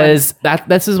are the big ones. Because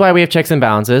this is why we have checks and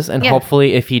balances. And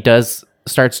hopefully if he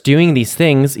starts doing these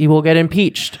things, he will get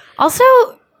impeached. Also,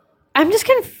 I'm just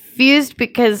confused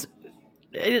because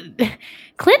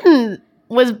Clinton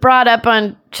was brought up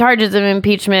on charges of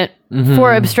impeachment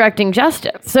for obstructing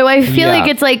justice. So I feel like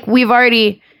it's like we've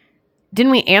already...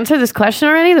 Didn't we answer this question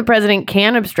already? The president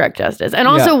can obstruct justice. And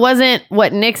also wasn't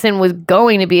what Nixon was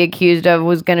going to be accused of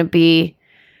was going to be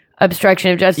obstruction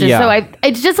of justice. Yeah. So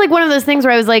it's just like one of those things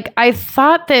where I was like, I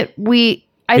thought we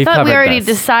already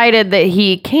decided that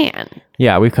he can.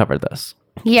 Yeah, we've covered this.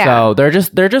 Yeah. So they're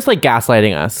just like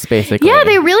gaslighting us, basically. Yeah,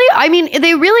 they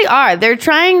really are.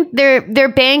 They're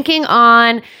banking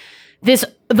on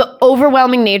the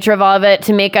overwhelming nature of all of it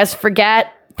to make us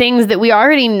forget things that we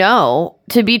already know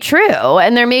to be true,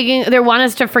 and they want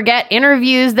us to forget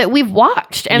interviews that we've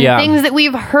watched and things that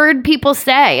we've heard people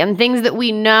say and things that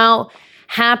we know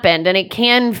happened, and it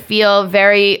can feel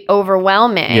very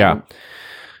overwhelming.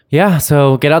 Yeah,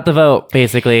 so get out the vote,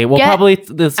 basically. We'll probably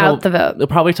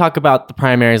talk about the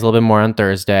primaries a little bit more on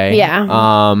Thursday.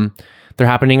 Yeah. They're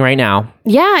happening right now.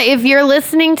 Yeah, if you're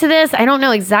listening to this, I don't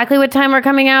know exactly what time we're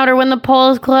coming out or when the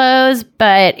polls close,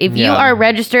 but if you are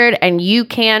registered and you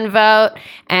can vote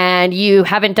and you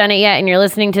haven't done it yet and you're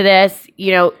listening to this,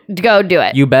 go do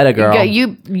it. You better, girl.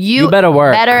 You better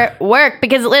work. Better work,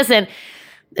 because listen,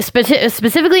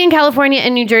 specifically in California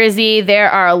and New Jersey, there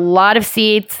are a lot of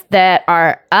seats that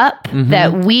are up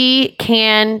that we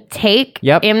can take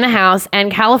in the House.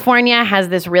 And California has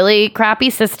this really crappy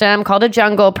system called a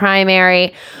jungle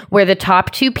primary, where the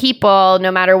top 2 people,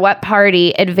 no matter what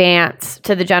party, advance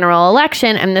to the general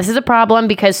election. And this is a problem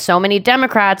because so many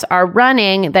Democrats are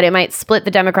running that it might split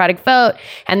the Democratic vote.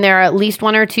 And there are at least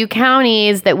 1 or 2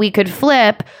 counties that we could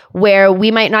flip where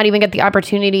we might not even get the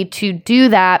opportunity to do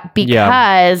that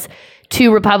because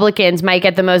 2 Republicans might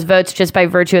get the most votes just by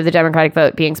virtue of the Democratic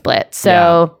vote being split.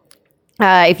 So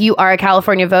if you are a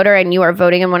California voter and you are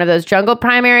voting in one of those jungle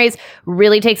primaries,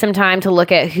 really take some time to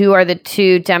look at who are the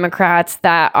 2 Democrats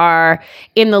that are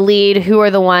in the lead, who are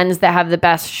the ones that have the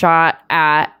best shot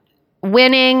at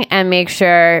winning, and make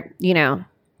sure,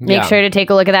 Make sure to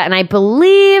take a look at that. And I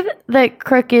believe that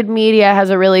Crooked Media has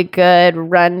a really good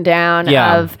rundown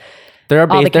of they're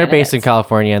based in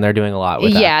California, and they're doing a lot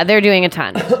with that. Yeah, they're doing a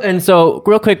ton. And so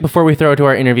real quick, before we throw to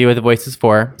our interview with the Voices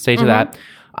for, stay to that.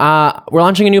 We're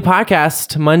launching a new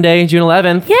podcast Monday, June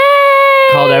 11th. Yay!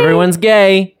 Called Everyone's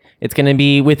Gay. It's going to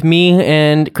be with me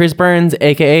and Chris Burns,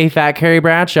 a.k.a. Fat Carrie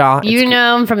Bradshaw. You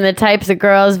know him from the Types of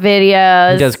Girls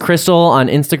videos. He does Crystal on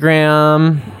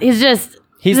Instagram. He's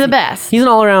the best. He's an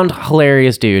all-around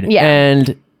hilarious dude. Yeah.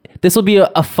 And this will be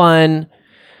a fun,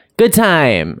 good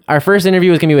time. Our first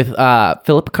interview is going to be with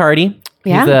Philip Picardi.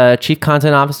 Yeah. He's the chief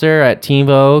content officer at Teen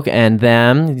Vogue and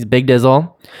Them. He's a big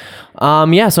dizzle. So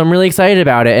I'm really excited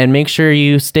about it. And make sure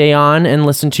you stay on and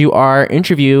listen to our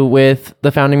interview with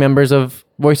the founding members of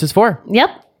Voices for. Yep.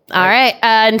 All right.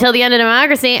 Until the end of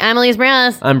democracy, I'm Elise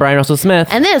Morales. I'm Brian Russell Smith.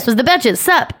 And this was the Betches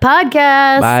Sup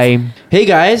podcast. Bye. Hey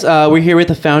guys, we're here with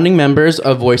the founding members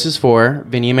of Voices for,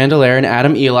 Vinny Mandelaire and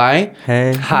Adam Eli.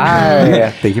 Hey.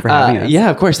 Hi. Thank you for having us. Yeah,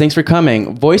 of course. Thanks for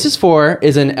coming. Voices for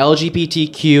is an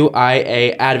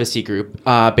LGBTQIA advocacy group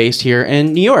based here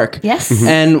in New York. Yes.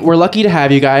 And we're lucky to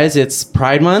have you guys. It's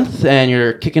Pride Month, and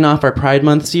you're kicking off our Pride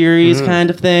Month series kind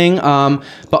of thing.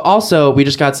 But also, we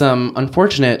just got some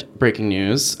unfortunate breaking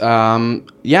news. And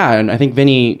I think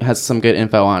Vinny has some good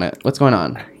info on it. What's going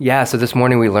on? Yeah, so this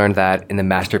morning we learned that in the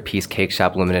Masterpiece Cake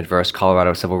Shop Limited versus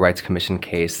Colorado Civil Rights Commission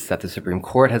case that the Supreme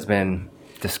Court has been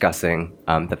discussing,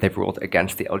 that they've ruled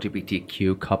against the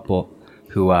LGBTQ couple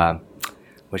who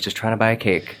was just trying to buy a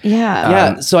cake.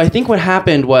 Yeah. So I think what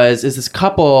happened is this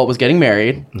couple was getting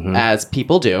married, as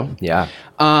people do. Yeah.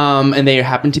 And they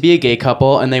happened to be a gay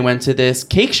couple, and they went to this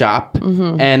cake shop,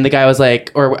 and the guy was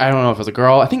like, or I don't know if it was a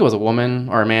girl, I think it was a woman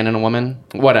or a man and a woman,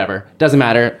 whatever, doesn't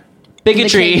matter.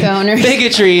 Bigotry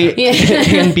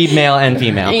can be male and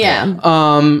female. Yeah.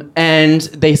 And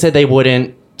they said they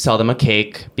wouldn't sell them a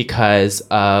cake because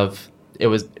it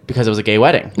was a gay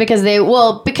wedding. Because they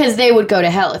would go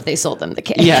to hell if they sold them the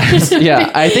cake. Yes.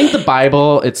 Yeah. I think the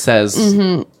Bible, it says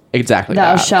exactly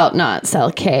Thou that. shalt not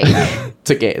sell cake.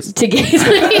 To gays. Might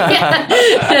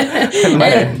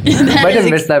have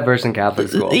missed that verse in Catholic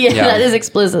school. Yeah, that is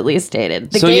explicitly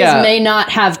stated. The gays may not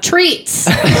have treats.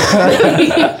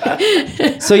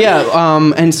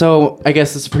 And so I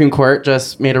guess the Supreme Court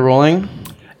just made a ruling.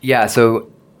 Yeah,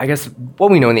 so I guess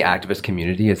what we know in the activist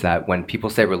community is that when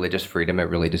people say religious freedom, it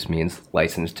really just means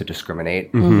license to discriminate.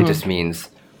 It just means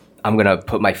I'm going to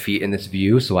put my feet in this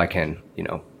view so I can,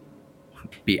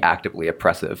 be actively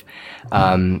oppressive.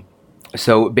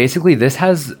 So basically, this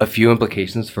has a few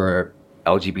implications for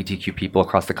LGBTQ people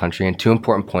across the country. And 2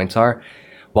 important points are,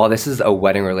 while this is a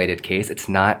wedding-related case,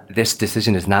 this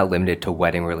decision is not limited to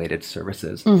wedding-related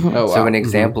services. Oh, wow. So an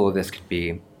example of this could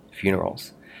be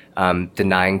funerals,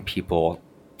 denying people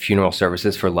funeral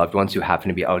services for loved ones who happen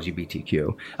to be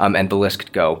LGBTQ. And the list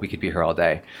could go. We could be here all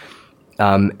day.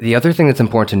 The other thing that's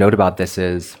important to note about this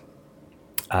is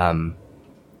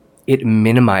it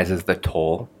minimizes the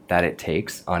toll that it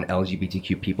takes on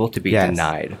LGBTQ people to be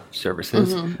denied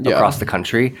services across the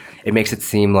country. It makes it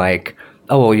seem like,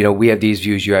 we have these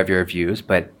views, you have your views,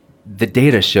 but the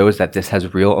data shows that this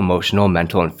has real emotional,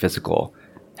 mental, and physical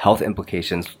health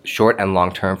implications, short and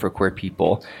long term, for queer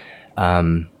people.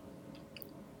 And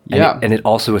it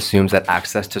also assumes that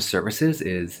access to services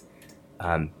is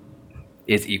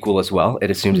equal as well.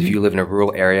 It assumes if you live in a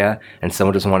rural area and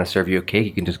someone doesn't want to serve you a cake,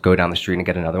 you can just go down the street and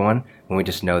get another one, when we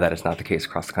just know that it's not the case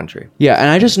across the country. Yeah, and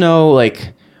I just know,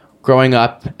 growing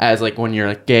up as like when you're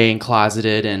like gay and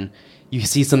closeted and you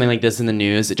see something like this in the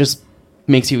news, it just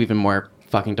makes you even more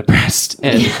fucking depressed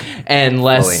and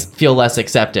feel less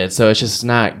accepted. So it's just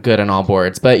not good on all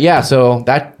boards. But yeah, so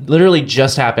that literally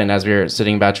just happened as we were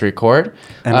sitting about to record.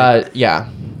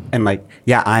 And like,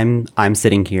 yeah, I'm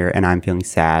sitting here and I'm feeling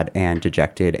sad and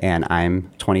dejected, and I'm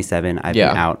 27. I've been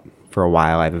out for a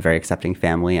while. I have a very accepting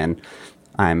family, and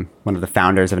I'm one of the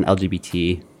founders of an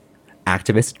LGBT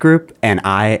activist group, and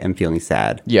I am feeling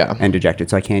sad and dejected.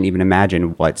 So I can't even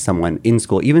imagine what someone in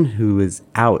school, even who is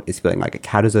out, is feeling like.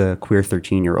 How does a queer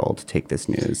 13-year-old take this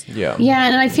news? Yeah,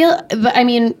 and I feel, I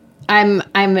mean, I'm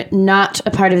not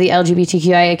a part of the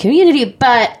LGBTQIA community,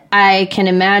 but I can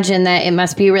imagine that it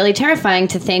must be really terrifying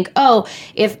to think, oh,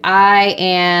 if I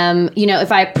am,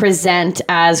 if I present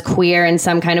as queer in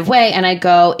some kind of way and I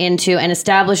go into an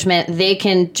establishment, they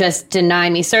can just deny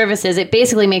me services. It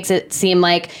basically makes it seem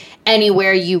like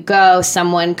anywhere you go,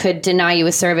 someone could deny you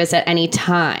a service at any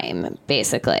time,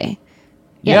 basically.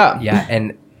 Yeah,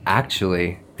 and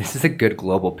actually, this is a good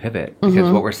global pivot because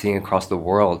what we're seeing across the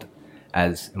world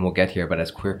and we'll get here, but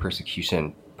as queer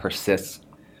persecution persists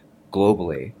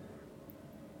globally,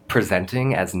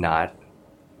 presenting as not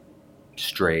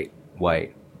straight,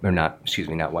 white, or not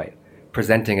white,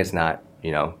 presenting as not,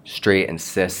 straight and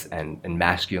cis and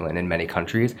masculine in many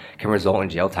countries can result in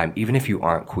jail time, even if you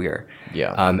aren't queer.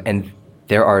 Yeah. And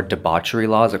there are debauchery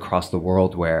laws across the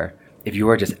world where if you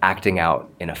are just acting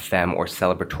out in a femme or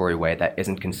celebratory way that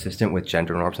isn't consistent with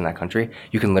gender norms in that country,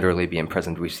 you can literally be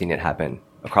imprisoned. We've seen it happen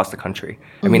across the country.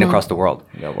 Across the world.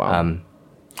 Yeah, wow.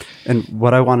 And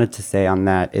what I wanted to say on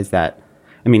that is that,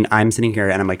 I'm sitting here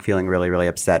and I'm like feeling really, really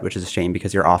upset, which is a shame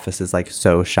because your office is like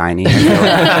so shiny.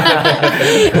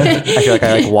 I feel like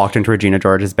I walked into Regina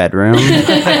George's bedroom in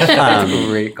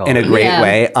a great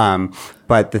way.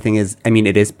 But the thing is,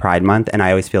 it is Pride Month, and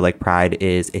I always feel like Pride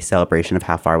is a celebration of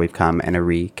how far we've come and a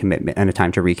recommitment and a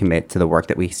time to recommit to the work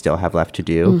that we still have left to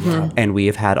do. Mm-hmm. And we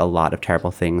have had a lot of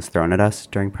terrible things thrown at us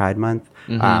during Pride Month.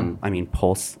 Mm-hmm.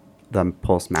 The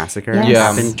Pulse massacre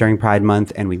happened during Pride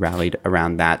Month, and we rallied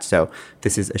around that. So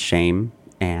this is a shame,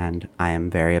 and I am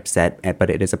very upset, but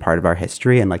it is a part of our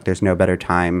history. And there's no better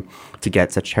time to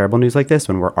get such terrible news like this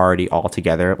when we're already all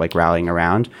together, rallying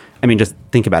around. Just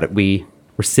think about it. We're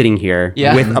sitting here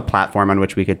with a platform on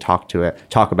which we could talk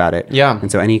about it. Yeah. And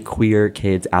so any queer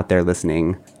kids out there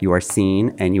listening, you are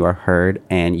seen and you are heard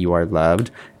and you are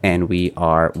loved, and we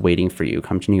are waiting for you.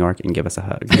 Come to New York and give us a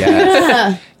hug.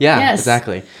 Yes. Yes.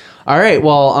 Exactly. All right.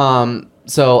 Well,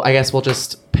 so I guess we'll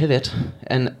just pivot,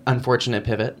 an unfortunate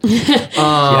pivot.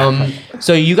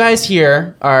 So you guys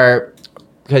here are,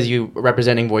 because you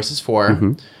representing Voices For.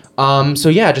 Mm-hmm.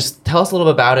 So just tell us a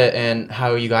little bit about it and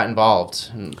how you got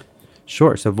involved.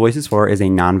 Sure. So Voices For is a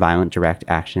nonviolent direct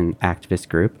action activist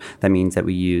group. That means that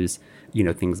we use,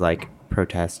 things like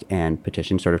protest and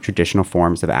petition, sort of traditional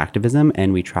forms of activism,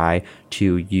 and we try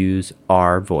to use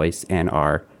our voice and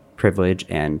our privilege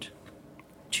and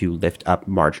to lift up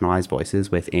marginalized voices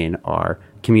within our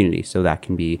community. So that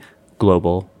can be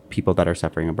global, people that are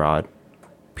suffering abroad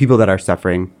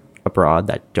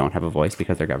that don't have a voice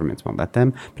because their governments won't let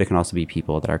them. But it can also be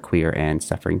people that are queer and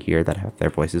suffering here that have their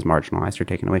voices marginalized or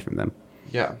taken away from them.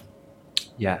 Yeah.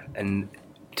 Yeah. And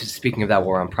speaking of that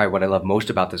war on pride, what I love most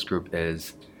about this group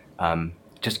is in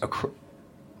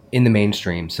the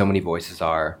mainstream, so many voices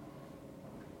are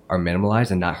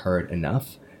minimalized and not heard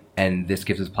enough. And this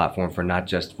gives us a platform for not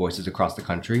just voices across the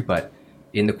country, but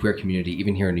in the queer community,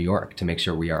 even here in New York, to make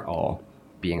sure we are all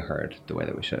being heard the way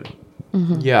that we should.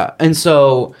 Mm-hmm. Yeah. And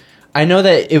so I know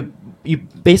that you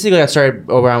basically got started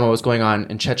around what was going on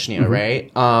in Chechnya, mm-hmm. right?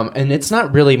 And it's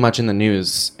not really much in the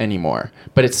news anymore,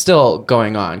 but it's still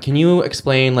going on. Can you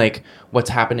explain what's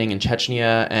happening in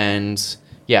Chechnya and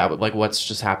what's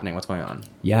just happening, what's going on?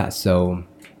 Yeah. So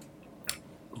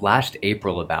last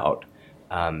April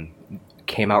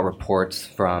came out reports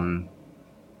from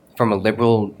a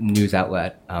liberal news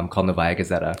outlet called Novaya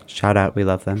Gazeta. Shout out, we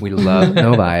love them. We love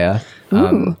Novaya.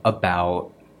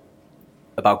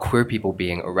 About queer people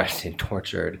being arrested,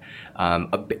 tortured,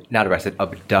 not arrested,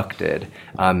 abducted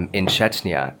in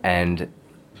Chechnya. And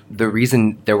the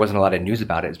reason there wasn't a lot of news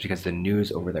about it is because the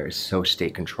news over there is so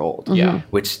state controlled. Mm-hmm. Yeah.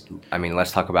 Which,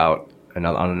 let's talk about on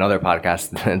another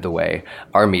podcast the way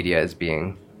our media is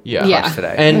being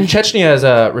today. And Chechnya is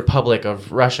a republic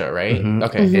of Russia, right? Mm-hmm.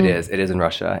 Okay. Mm-hmm. It is in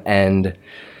Russia. And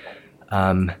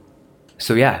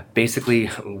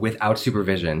basically without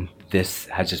supervision, this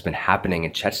has just been happening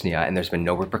in Chechnya, and there's been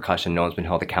no repercussion. No one's been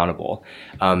held accountable.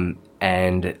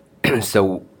 And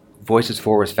so Voices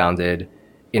For was founded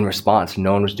in response.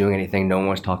 No one was doing anything. No one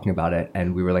was talking about it.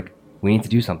 And we were like, we need to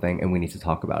do something and we need to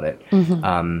talk about it.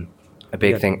 A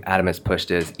big thing Adam has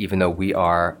pushed is, even though we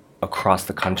are across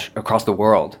the country, across the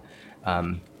world,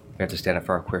 we have to stand up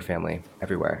for our queer family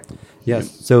everywhere. Yes.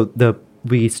 So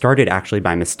we started actually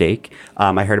by mistake.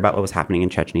 I heard about what was happening in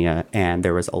Chechnya, and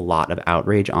there was a lot of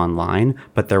outrage online,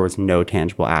 but there was no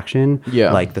tangible action.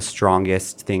 Yeah. Like the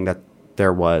strongest thing that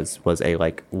there was a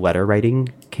like letter writing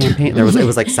campaign. It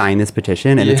was like sign this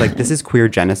petition, and it's like, this is queer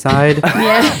genocide.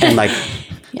 And like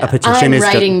a petition is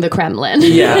writing the Kremlin.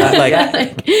 Yeah. Like,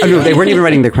 oh, no, they weren't even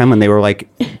writing the Kremlin. They were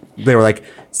like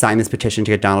sign this petition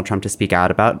to get Donald Trump to speak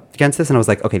out against this. And I was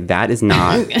like, okay, that is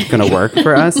not going to work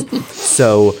for us.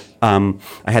 So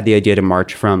I had the idea to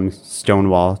march from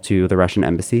Stonewall to the Russian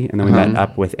embassy. And then we met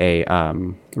up with a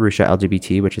Russia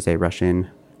LGBT, which is a Russian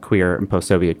queer and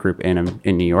post-Soviet group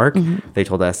in New York. They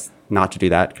told us not to do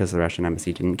that because the Russian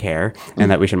embassy didn't care, and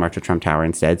that we should march to Trump Tower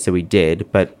instead. So we did.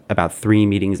 But about 3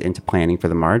 meetings into planning for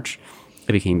the march,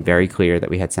 it became very clear that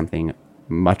we had something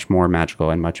much more magical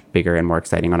and much bigger and more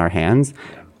exciting on our hands.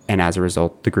 And as a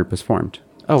result, the group was formed.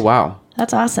 Oh, wow.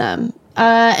 That's awesome.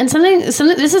 And something.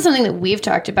 This is something that we've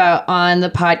talked about on the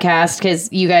podcast,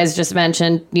 because you guys just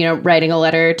mentioned, writing a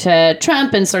letter to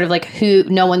Trump and sort of like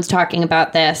no one's talking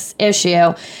about this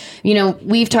issue.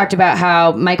 We've talked about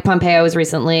how Mike Pompeo was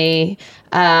recently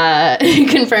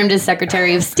confirmed as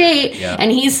Secretary of State,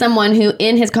 and he's someone who,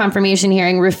 in his confirmation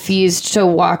hearing, refused to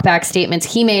walk back statements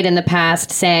he made in the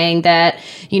past, saying that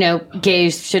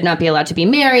gays should not be allowed to be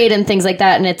married and things like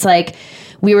that. And it's like,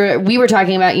 we were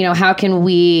talking about, how can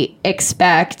we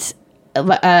expect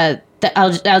the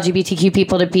LGBTQ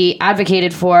people to be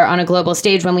advocated for on a global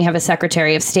stage when we have a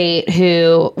Secretary of State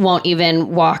who won't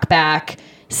even walk back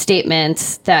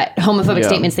statements, that homophobic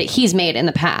statements that he's made in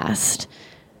the past.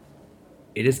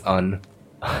 It is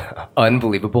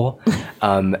unbelievable.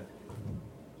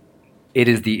 It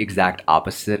is the exact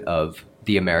opposite of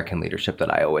the American leadership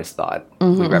that I always thought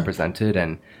we represented.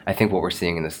 And I think what we're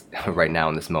seeing in this right now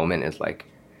in this moment is like,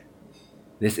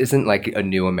 this isn't like a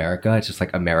new America. It's just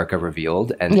like America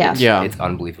revealed. And it's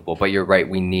unbelievable. But you're right.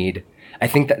 I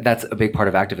think that's a big part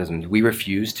of activism. We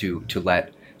refuse to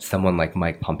let someone like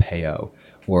Mike Pompeo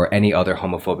or any other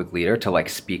homophobic leader to like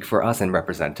speak for us and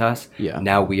represent us. Yeah.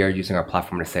 Now we are using our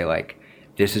platform to say like,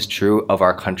 this is true of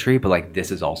our country, but like, this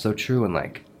is also true. And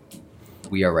like,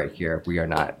 we are right here. We are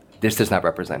not. This does not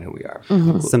represent who we are.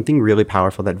 Something really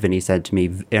powerful that Vinny said to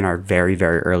me in our very,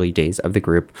 very early days of the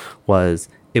group was,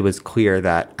 it was clear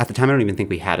that at the time, I don't even think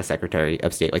we had a Secretary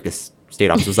of State. Like, this state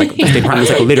office was like, the State Department was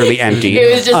like literally empty. It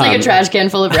was just like a trash can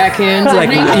full of raccoons.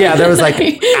 There was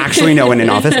like actually no one in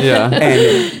office.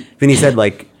 And Vinny said,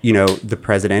 like, the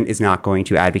president is not going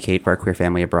to advocate for our queer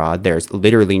family abroad. There's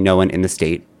literally no one in the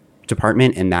State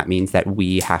Department, and that means that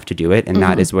we have to do it. And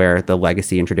that is where the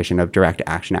legacy and tradition of direct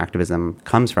action activism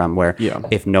comes from, where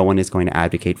if no one is going to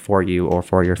advocate for you or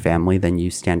for your family, then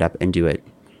you stand up and do it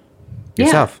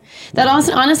yourself. That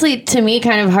also, honestly, to me,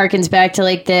 kind of harkens back to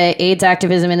like the AIDS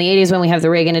activism in the 80s when we have the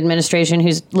Reagan administration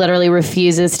who's literally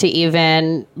refuses to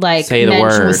even like say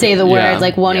the word,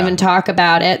 like won't even talk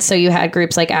about it. So you had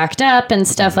groups like ACT UP and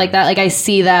stuff like that. Like, I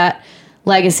see that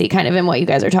legacy kind of in what you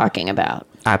guys are talking about.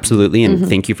 Absolutely. And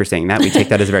thank you for saying that. We take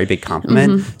that as a very big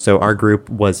compliment. So our group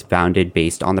was founded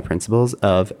based on the principles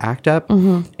of ACT UP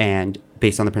and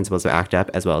based on the principles of ACT UP,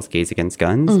 as well as Gays Against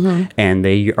Guns. And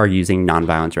they are using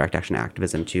nonviolent direct action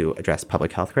activism to address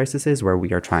public health crises, where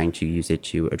we are trying to use it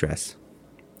to address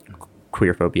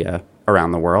queerphobia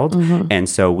around the world. And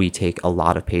so we take a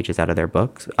lot of pages out of their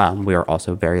books. We are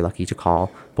also very lucky to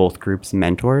call both groups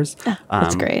mentors.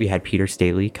 That's great. We had Peter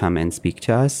Staley come and speak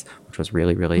to us, which was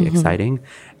really, really exciting.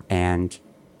 And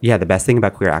yeah, the best thing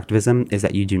about queer activism is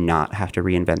that you do not have to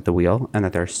reinvent the wheel, and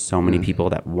that there are so many people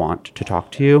that want to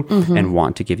talk to you and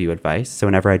want to give you advice. So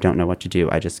whenever I don't know what to do,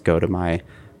 I just go to my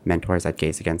mentors at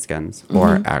Gays Against Guns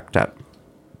or ACT UP.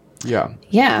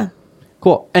 Yeah.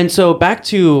 Cool. And so back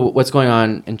to what's going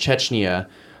on in Chechnya,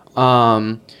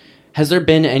 has there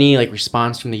been any like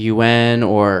response from the UN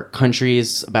or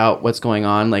countries about what's going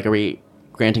on? Like, are we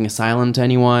granting asylum to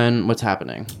anyone? What's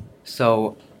happening?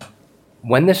 So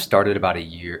when this started about a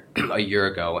year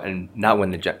ago, and not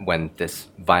when this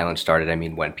violence started, I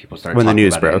mean when people started talking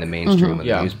about it in the mainstream, when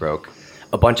the news broke,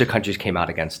 a bunch of countries came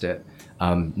out against it.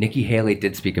 Nikki Haley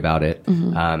did speak about it.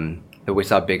 But we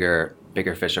saw bigger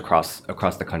fish across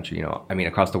the country,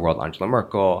 across the world. Angela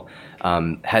Merkel,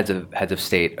 heads of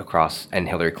state across, and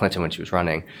Hillary Clinton when she was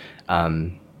running.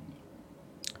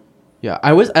 Yeah,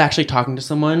 I was actually talking to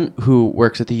someone who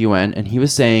works at the UN, and he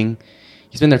was saying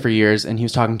he's been there for years, and he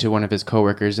was talking to one of his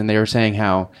coworkers, and they were saying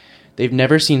how they've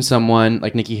never seen someone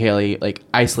like Nikki Haley like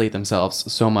isolate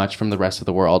themselves so much from the rest of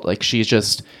the world. Like, she's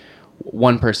just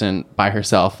one person by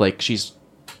herself. Like she's,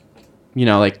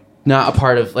 like not a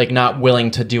part of, like not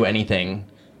willing to do anything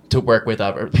to work with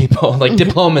other people, like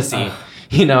diplomacy.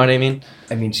 You know what I mean?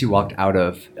 I mean, she walked out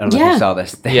of. I don't know if you saw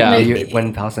this.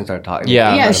 When Palestine started talking.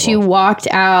 Yeah, she walked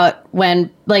out when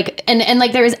and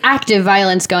there was active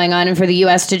violence going on, and for the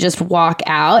U.S. to just walk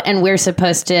out, and we're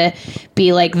supposed to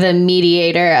be like the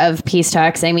mediator of peace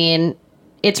talks. I mean,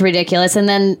 it's ridiculous. And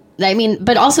then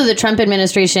but also the Trump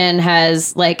administration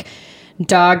has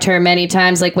dogged her many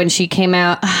times, like when she came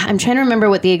out. I'm trying to remember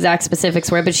what the exact specifics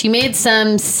were, but she made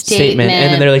some statement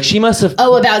and then they're like, she must have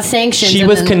about sanctions. She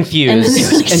was confused,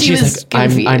 and she's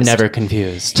like, I'm never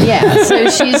confused. Yeah, so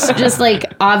she's just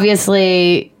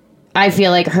obviously, I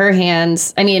feel like her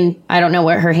hands, I mean, I don't know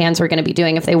what her hands were going to be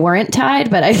doing if they weren't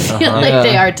tied, but I feel like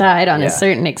they are tied on a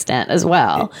certain extent as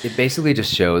well. It basically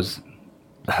just shows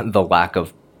the lack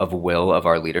of will of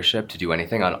our leadership to do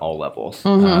anything on all levels.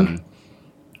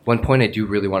 One point I do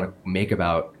really want to make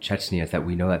about Chechnya is that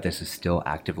we know that this is still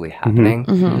actively happening.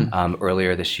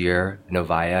 Earlier this year,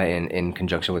 Novaya, in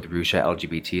conjunction with Russia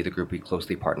LGBT, the group we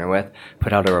closely partner with,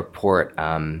 put out a report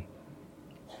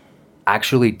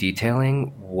actually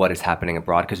detailing what is happening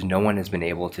abroad, because no one has been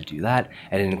able to do that.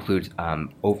 And it includes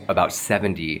about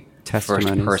 70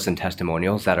 first-person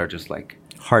testimonials that are just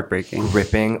heartbreaking,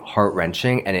 ripping,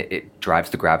 heart-wrenching, and it drives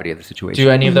the gravity of the situation.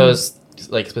 Do any of those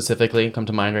specifically come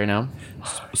to mind right now?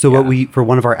 So what for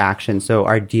one of our actions, so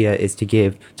our idea is to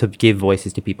give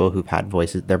voices to people who've had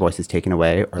their voices taken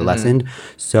away or lessened.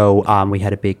 So we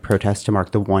had a big protest to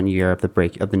mark the 1 year of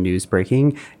the news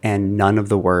breaking, and none of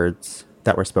the words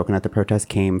that were spoken at the protest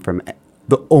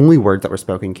the only words that were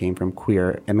spoken came from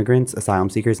queer immigrants, asylum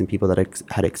seekers, and people that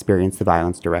had experienced the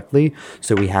violence directly.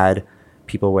 So we had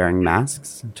people wearing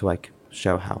masks to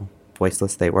show how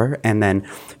voiceless they were, and then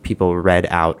people read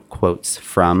out quotes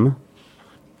from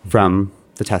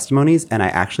the testimonies, and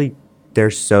they're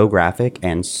so graphic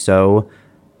and so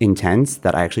intense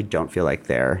that I actually don't feel like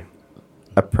they're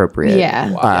appropriate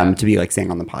to be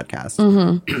saying on the podcast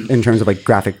in terms of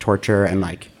graphic torture and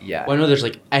Well, I know there's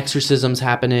exorcisms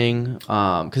happening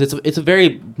because it's a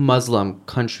very Muslim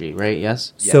country, right?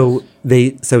 Yes. So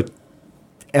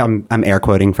I'm air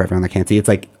quoting for everyone that can't see. It's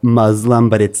Muslim,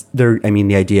 but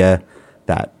the idea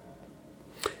that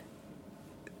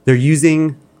they're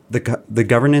using the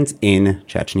governance in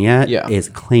Chechnya is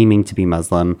claiming to be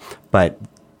Muslim, but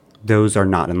those are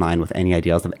not in line with any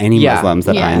ideals of any Muslims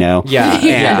that I know.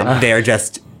 And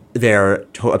they're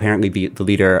apparently the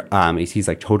leader. He's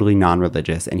totally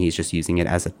non-religious, and he's just using it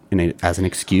as an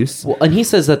excuse. Well, and he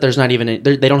says that there's not even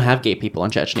they don't have gay people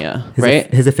in Chechnya,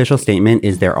 right? His official statement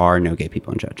is there are no gay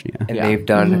people in Chechnya, and they've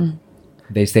done.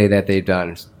 They say that they've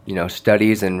done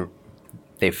studies, and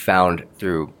they've found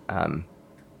through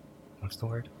what's the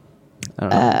word? I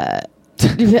don't know.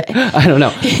 I don't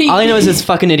know. All I know is it's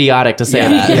fucking idiotic to say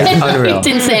that. It's unreal. It's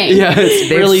insane. Yeah, it's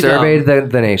They've really surveyed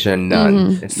the nation.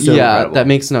 None. It's so incredible. That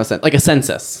makes no sense. Like a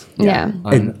census. Yeah.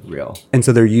 Unreal. And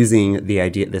so they're using the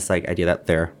idea that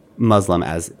they're Muslim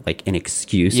as an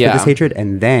excuse for this hatred.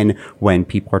 And then when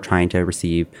people are trying to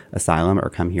receive asylum or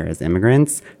come here as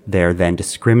immigrants, they're then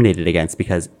discriminated against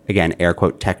because, again, air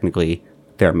quote, technically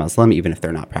they're Muslim, even if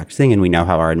they're not practicing. And we know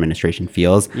how our administration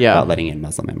feels about letting in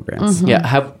Muslim immigrants. Yeah.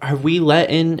 Have we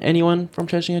let in anyone from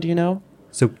Chechnya? Do you know?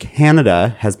 So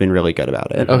Canada has been really good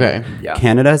about it. Okay. Yeah.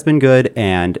 Canada has been good.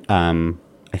 And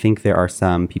I think there are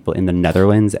some people in the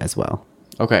Netherlands as well.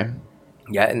 Okay.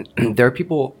 Yeah. And there are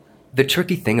people. The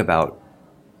tricky thing about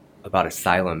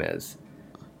asylum is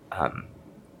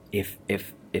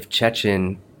if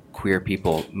Chechen queer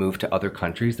people move to other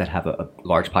countries that have a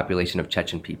large population of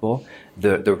Chechen people,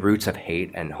 the roots of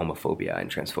hate and homophobia and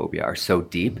transphobia are so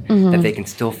deep that they can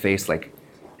still face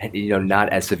not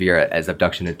as severe as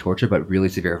abduction and torture, but really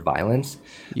severe violence.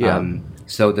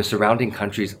 So the surrounding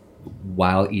countries,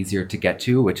 while easier to get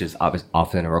to, which is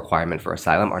often a requirement for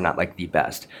asylum, are not the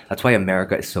best. That's why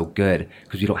America is so good,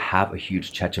 because we don't have a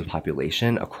huge Chechen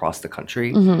population across the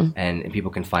country, and people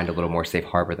can find a little more safe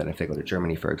harbor than if they go to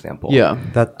Germany, for example. Yeah.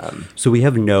 So we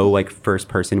have no first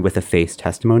person with a face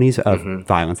testimonies of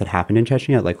violence that happened in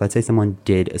Chechnya. Let's say someone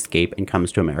did escape and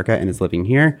comes to America and is living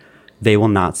here. They will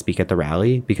not speak at the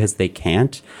rally because they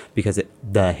can't, because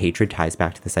the hatred ties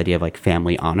back to this idea of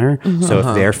family honor. So if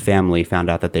their family found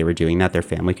out that they were doing that, their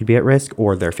family could be at risk,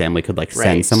 or their family could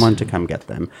send someone to come get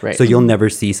them. Right. So you'll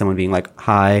never see someone being like,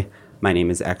 "Hi, my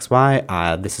name is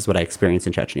XY. This is what I experienced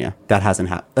in Chechnya." That hasn't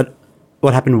happened.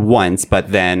 What happened once,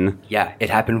 but then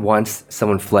it happened once.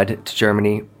 Someone fled to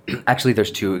Germany. Actually, there's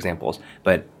two examples,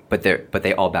 but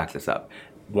they all back this up.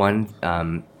 One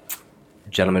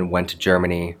gentleman went to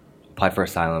Germany, applied for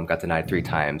asylum, got denied 3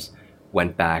 times,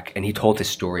 went back and he told his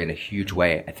story in a huge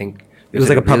way. I think it was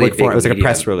like a public forum. It was like a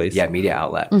press release. Yeah, media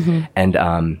outlet.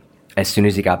 And as soon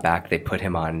as he got back, they put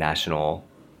him on national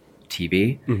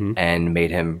TV and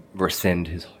made him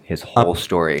rescind his whole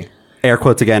story. Air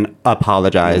quotes again,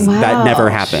 apologize. Wow. That never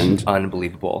happened.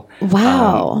 Unbelievable.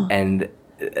 Wow. And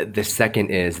the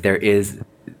second is there is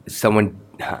someone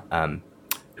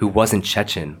who wasn't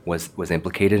Chechen was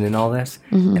implicated in all this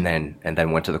and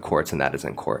then went to the courts, and that is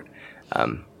in court.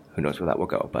 Who knows where that will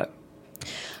go, but.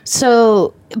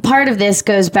 So part of this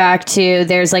goes back to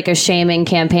there's like a shaming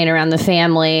campaign around the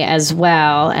family as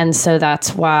well. And so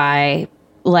that's why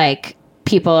like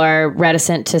people are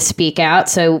reticent to speak out.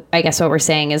 So I guess what we're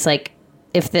saying is like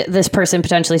if this person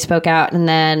potentially spoke out and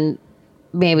then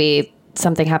maybe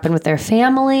something happened with their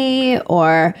family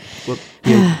or... Well,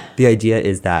 the idea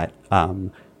is that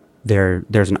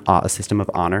there's a system of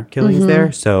honor killings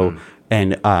there. So...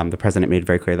 And the president made it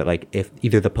very clear that like if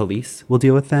either the police will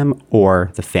deal with them or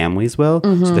the families will.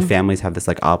 So the families have this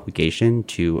like obligation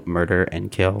to murder and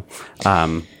kill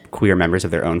queer members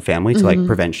of their own family to like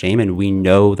prevent shame. And we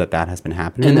know that has been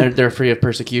happening. And they're free of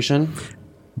persecution.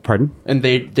 Pardon? And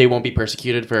they won't be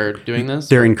persecuted for doing this?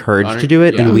 They're encouraged to do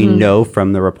it. Yeah. And we know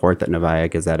from the report that Novaya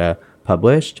Gazeta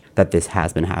published that this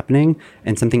has been happening.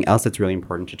 And something else that's really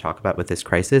important to talk about with this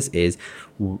crisis is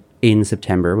in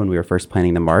September, when we were first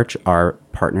planning the march, our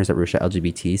partners at Russia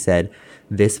LGBT said,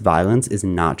 this violence is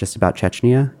not just about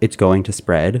Chechnya. It's going to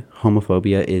spread.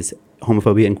 Homophobia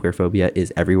and queerphobia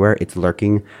is everywhere. It's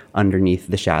lurking underneath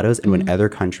the shadows. And when other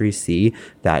countries see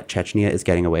that Chechnya is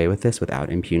getting away with this without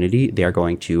impunity, they are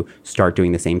going to start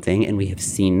doing the same thing. And we have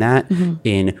seen that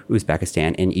in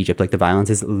Uzbekistan, in Egypt. Like the violence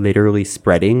is literally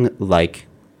spreading like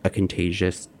a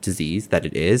contagious disease that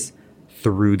it is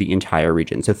through the entire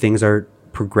region. So things are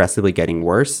progressively getting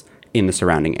worse in the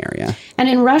surrounding area. And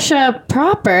in Russia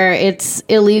proper, it's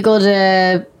illegal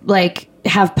to like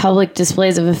have public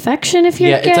displays of affection if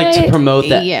you're gay. It's like to promote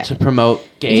that, to promote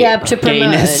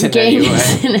gayness in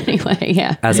any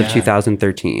way. As of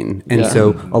 2013. And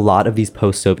so a lot of these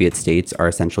post-Soviet states are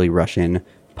essentially Russian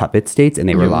puppet states, and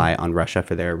they rely on Russia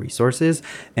for their resources.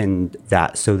 And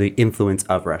so the influence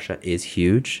of Russia is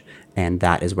huge, and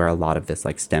that is where a lot of this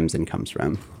like stems and comes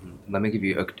from. Let me give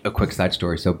you a quick side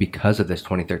story. So because of this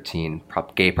 2013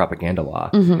 gay propaganda law,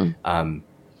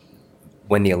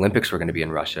 when the Olympics were going to be in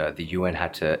Russia, the UN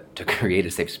had to create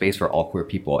a safe space for all queer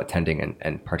people attending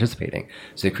and participating.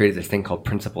 So they created this thing called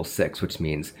Principle 6, which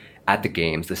means at the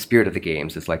games, the spirit of the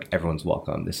games is like everyone's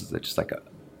welcome. This is just like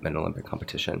an Olympic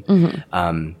competition.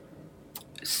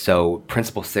 So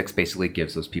Principle 6 basically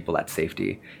gives those people that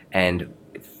safety. And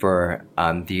for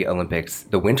the Olympics,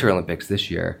 the Winter Olympics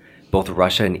this year, both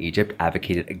Russia and Egypt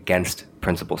advocated against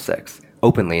Principle 6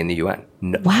 openly in the UN.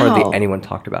 Hardly anyone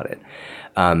talked about it.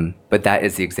 But that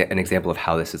is an example of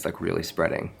how this is like really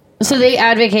spreading. So they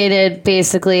advocated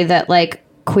basically that like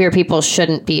queer people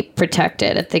shouldn't be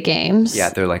protected at the games. Yeah,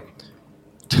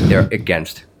 they're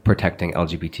against protecting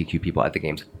LGBTQ people at the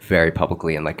games very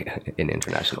publicly and like in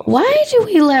international. Why do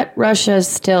we let Russia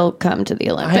still come to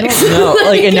the Olympics? I don't know.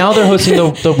 Like, and now they're hosting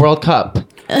the World Cup.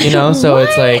 You know, so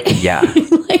it's like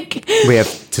we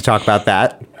have to talk about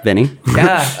that, Vinny.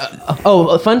 Yeah.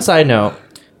 A fun side note.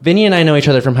 Vinny and I know each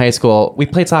other from high school. We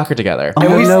played soccer together.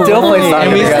 And we still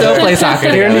play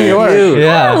soccer here in New York.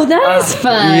 Yeah. Oh, that is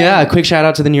fun. Yeah, quick shout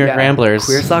out to the New York Ramblers.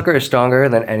 Queer soccer is stronger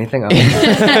than anything else.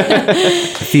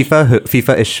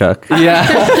 FIFA is shook. Yeah.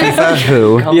 FIFA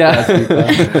who? Yeah.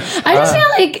 I just feel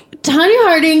like Tonya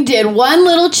Harding did one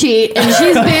little cheat and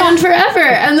she's banned forever.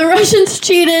 And the Russians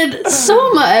cheated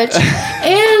so much.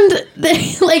 And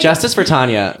they like justice for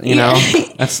Tonya, you know.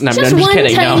 That's just I'm just one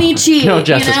kidding. Tiny cheat, no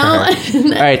justice for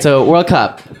her. All right, so World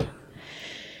Cup.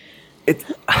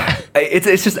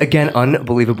 It's just again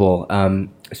unbelievable.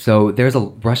 So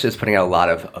Russia is putting out a lot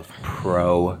of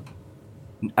pro.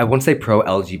 I won't say pro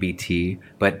LGBT,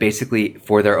 but basically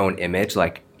for their own image,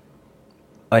 like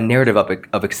a narrative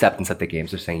of acceptance at the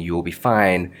games. They're saying you will be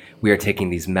fine. We are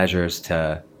taking these measures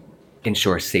to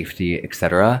ensure safety,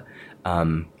 etc.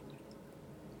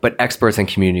 But experts and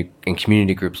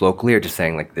community groups locally are just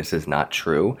saying like this is not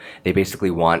true. They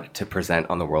basically want to present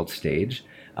on the world stage,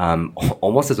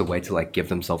 almost as a way to like give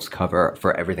themselves cover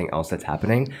for everything else that's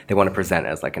happening. They want to present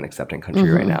as like an accepting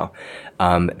country right now.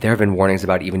 There have been warnings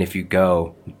about even if you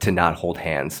go to not hold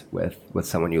hands with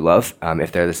someone you love,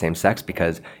 if they're the same sex,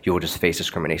 because you will just face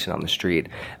discrimination on the street.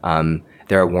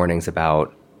 There are warnings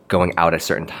about going out at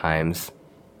certain times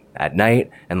at night,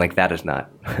 and like that is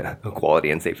not equality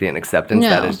and safety and acceptance. No.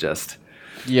 That is just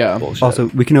bullshit. Also,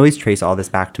 we can always trace all this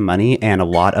back to money, and a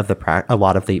lot of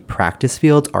the practice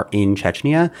fields are in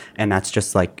Chechnya, and that's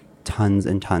just like tons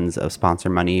and tons of sponsor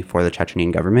money for the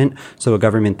Chechenian government. So a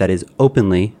government that is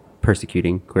openly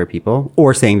persecuting queer people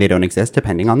or saying they don't exist,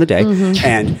 depending on the day,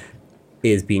 and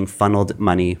is being funneled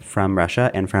money from Russia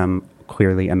and from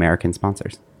clearly American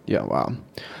sponsors. Yeah, wow.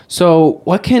 So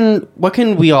what can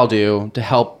we all do to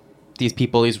help these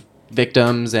people, these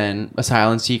victims and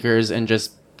asylum seekers, and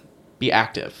just be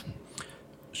active?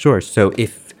 Sure. So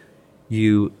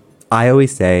I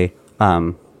always say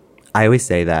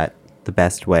that the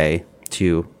best way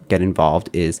to get involved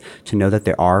is to know that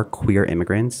there are queer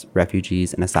immigrants,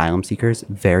 refugees, and asylum seekers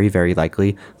very, very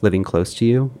likely living close to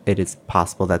you. It is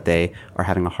possible that they are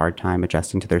having a hard time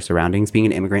adjusting to their surroundings. Being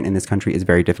an immigrant in this country is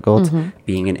very difficult.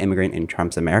 Being an immigrant in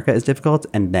Trump's America is difficult.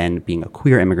 And then being a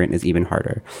queer immigrant is even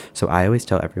harder. So I always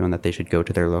tell everyone that they should go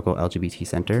to their local LGBT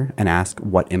center and ask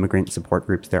what immigrant support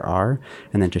groups there are,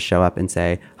 and then to show up and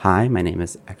say, hi, my name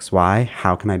is XY.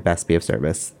 How can I best be of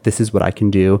service? This is what I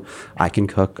can do. I can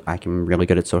cook. I'm really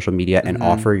good at social media, and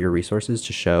offer your resources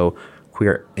to show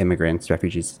queer immigrants,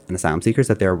 refugees, and asylum seekers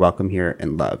that they're welcome here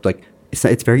and loved. Like,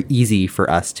 it's very easy for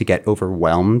us to get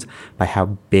overwhelmed by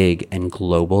how big and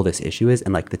global this issue is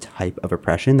and like the type of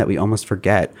oppression that we almost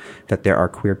forget that there are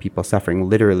queer people suffering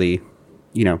literally,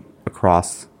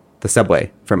 across the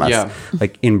subway from us. Yeah.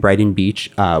 Like in Brighton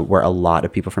Beach, where a lot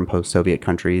of people from post-Soviet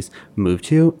countries moved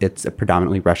to. It's a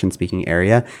predominantly Russian-speaking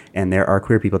area, and there are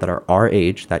queer people that are our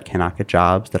age that cannot get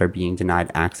jobs, that are being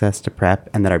denied access to PrEP,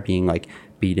 and that are being like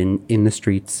beaten in the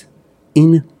streets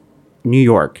in New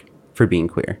York for being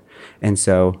queer. And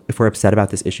so if we're upset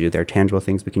about this issue, there are tangible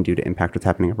things we can do to impact what's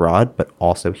happening abroad, but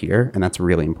also here, and that's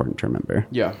really important to remember.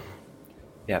 Yeah.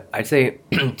 Yeah, I'd say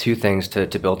two things to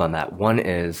build on that. One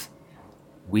is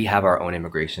we have our own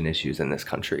immigration issues in this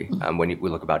country. When we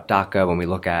look about DACA, when we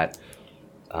look at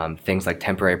things like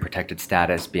temporary protected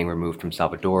status being removed from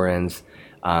Salvadorans,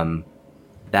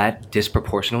 that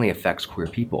disproportionately affects queer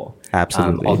people.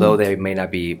 Absolutely. Although they may not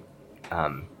be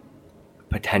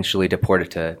potentially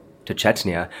deported to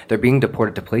Chechnya, they're being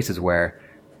deported to places where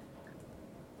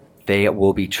they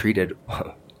will be treated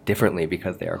differently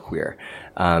because they are queer.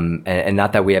 And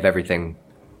not that we have everything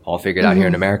all figured out here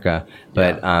in America,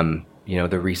 but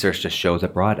the research just shows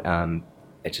abroad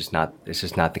it's just not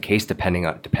the case depending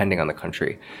on the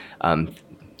country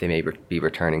they may be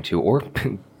returning to, or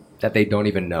that they don't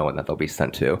even know and that they'll be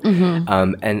sent to.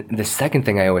 And the second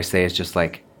thing I always say is just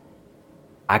like,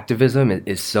 activism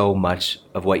is so much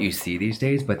of what you see these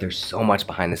days, but there's so much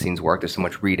behind the scenes work. There's so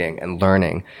much reading and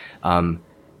learning,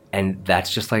 and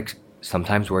that's just like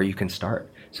sometimes where you can start.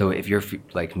 So if you're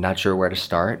like not sure where to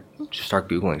start, just start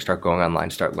Googling, start going online,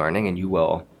 start learning, and you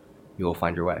will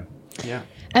find your way. Yeah.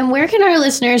 And where can our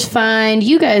listeners find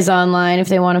you guys online if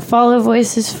they want to follow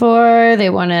Voices For, they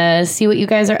want to see what you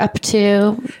guys are up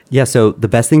to? Yeah, so the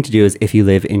best thing to do is if you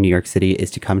live in New York City is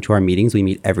to come to our meetings. We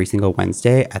meet every single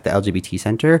Wednesday at the LGBT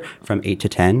Center from 8 to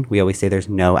 10. We always say there's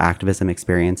no activism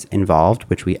experience involved,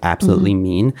 which we absolutely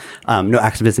mean. No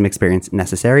activism experience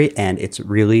necessary, and it's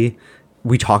really...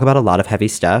 We talk about a lot of heavy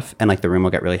stuff, and like the room will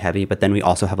get really heavy, but then we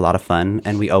also have a lot of fun,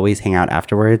 and we always hang out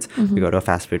afterwards. We go to a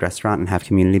fast food restaurant and have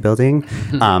community building.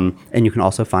 And you can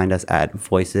also find us at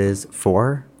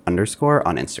Voices4_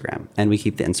 on Instagram. And we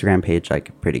keep the Instagram page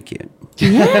like pretty cute.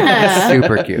 Yeah.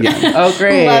 Super cute. Yeah. Oh,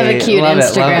 great. Love a cute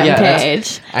Instagram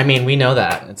page. I mean, we know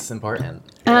that. It's important.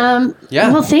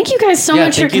 Well, thank you guys so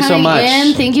much for coming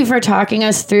in. Thank you for talking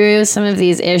us through some of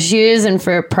these issues and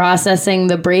for processing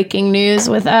the breaking news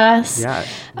with us.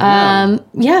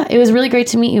 It was really great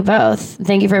to meet you both.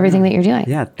 Thank you for everything that you're doing.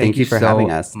 Yeah, thank you for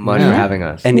having us. Much for having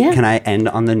us. And can I end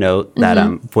on the note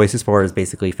that Voices For is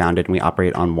basically founded, and we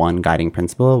operate on one guiding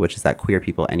principle, which is that queer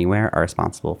people anywhere are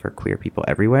responsible for queer people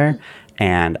everywhere.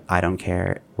 And I don't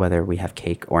care whether we have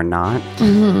cake or not.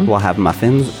 We'll have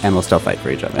muffins, and we'll still fight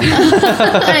for each other.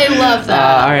 I love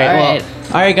that.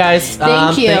 All right, guys.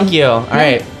 Thank you. All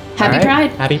right. Happy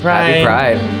Pride. Happy Pride.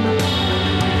 Happy Pride.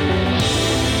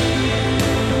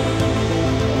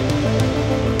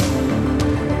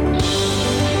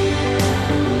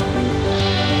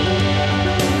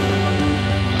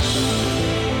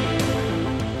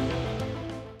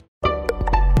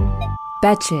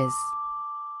 Betches.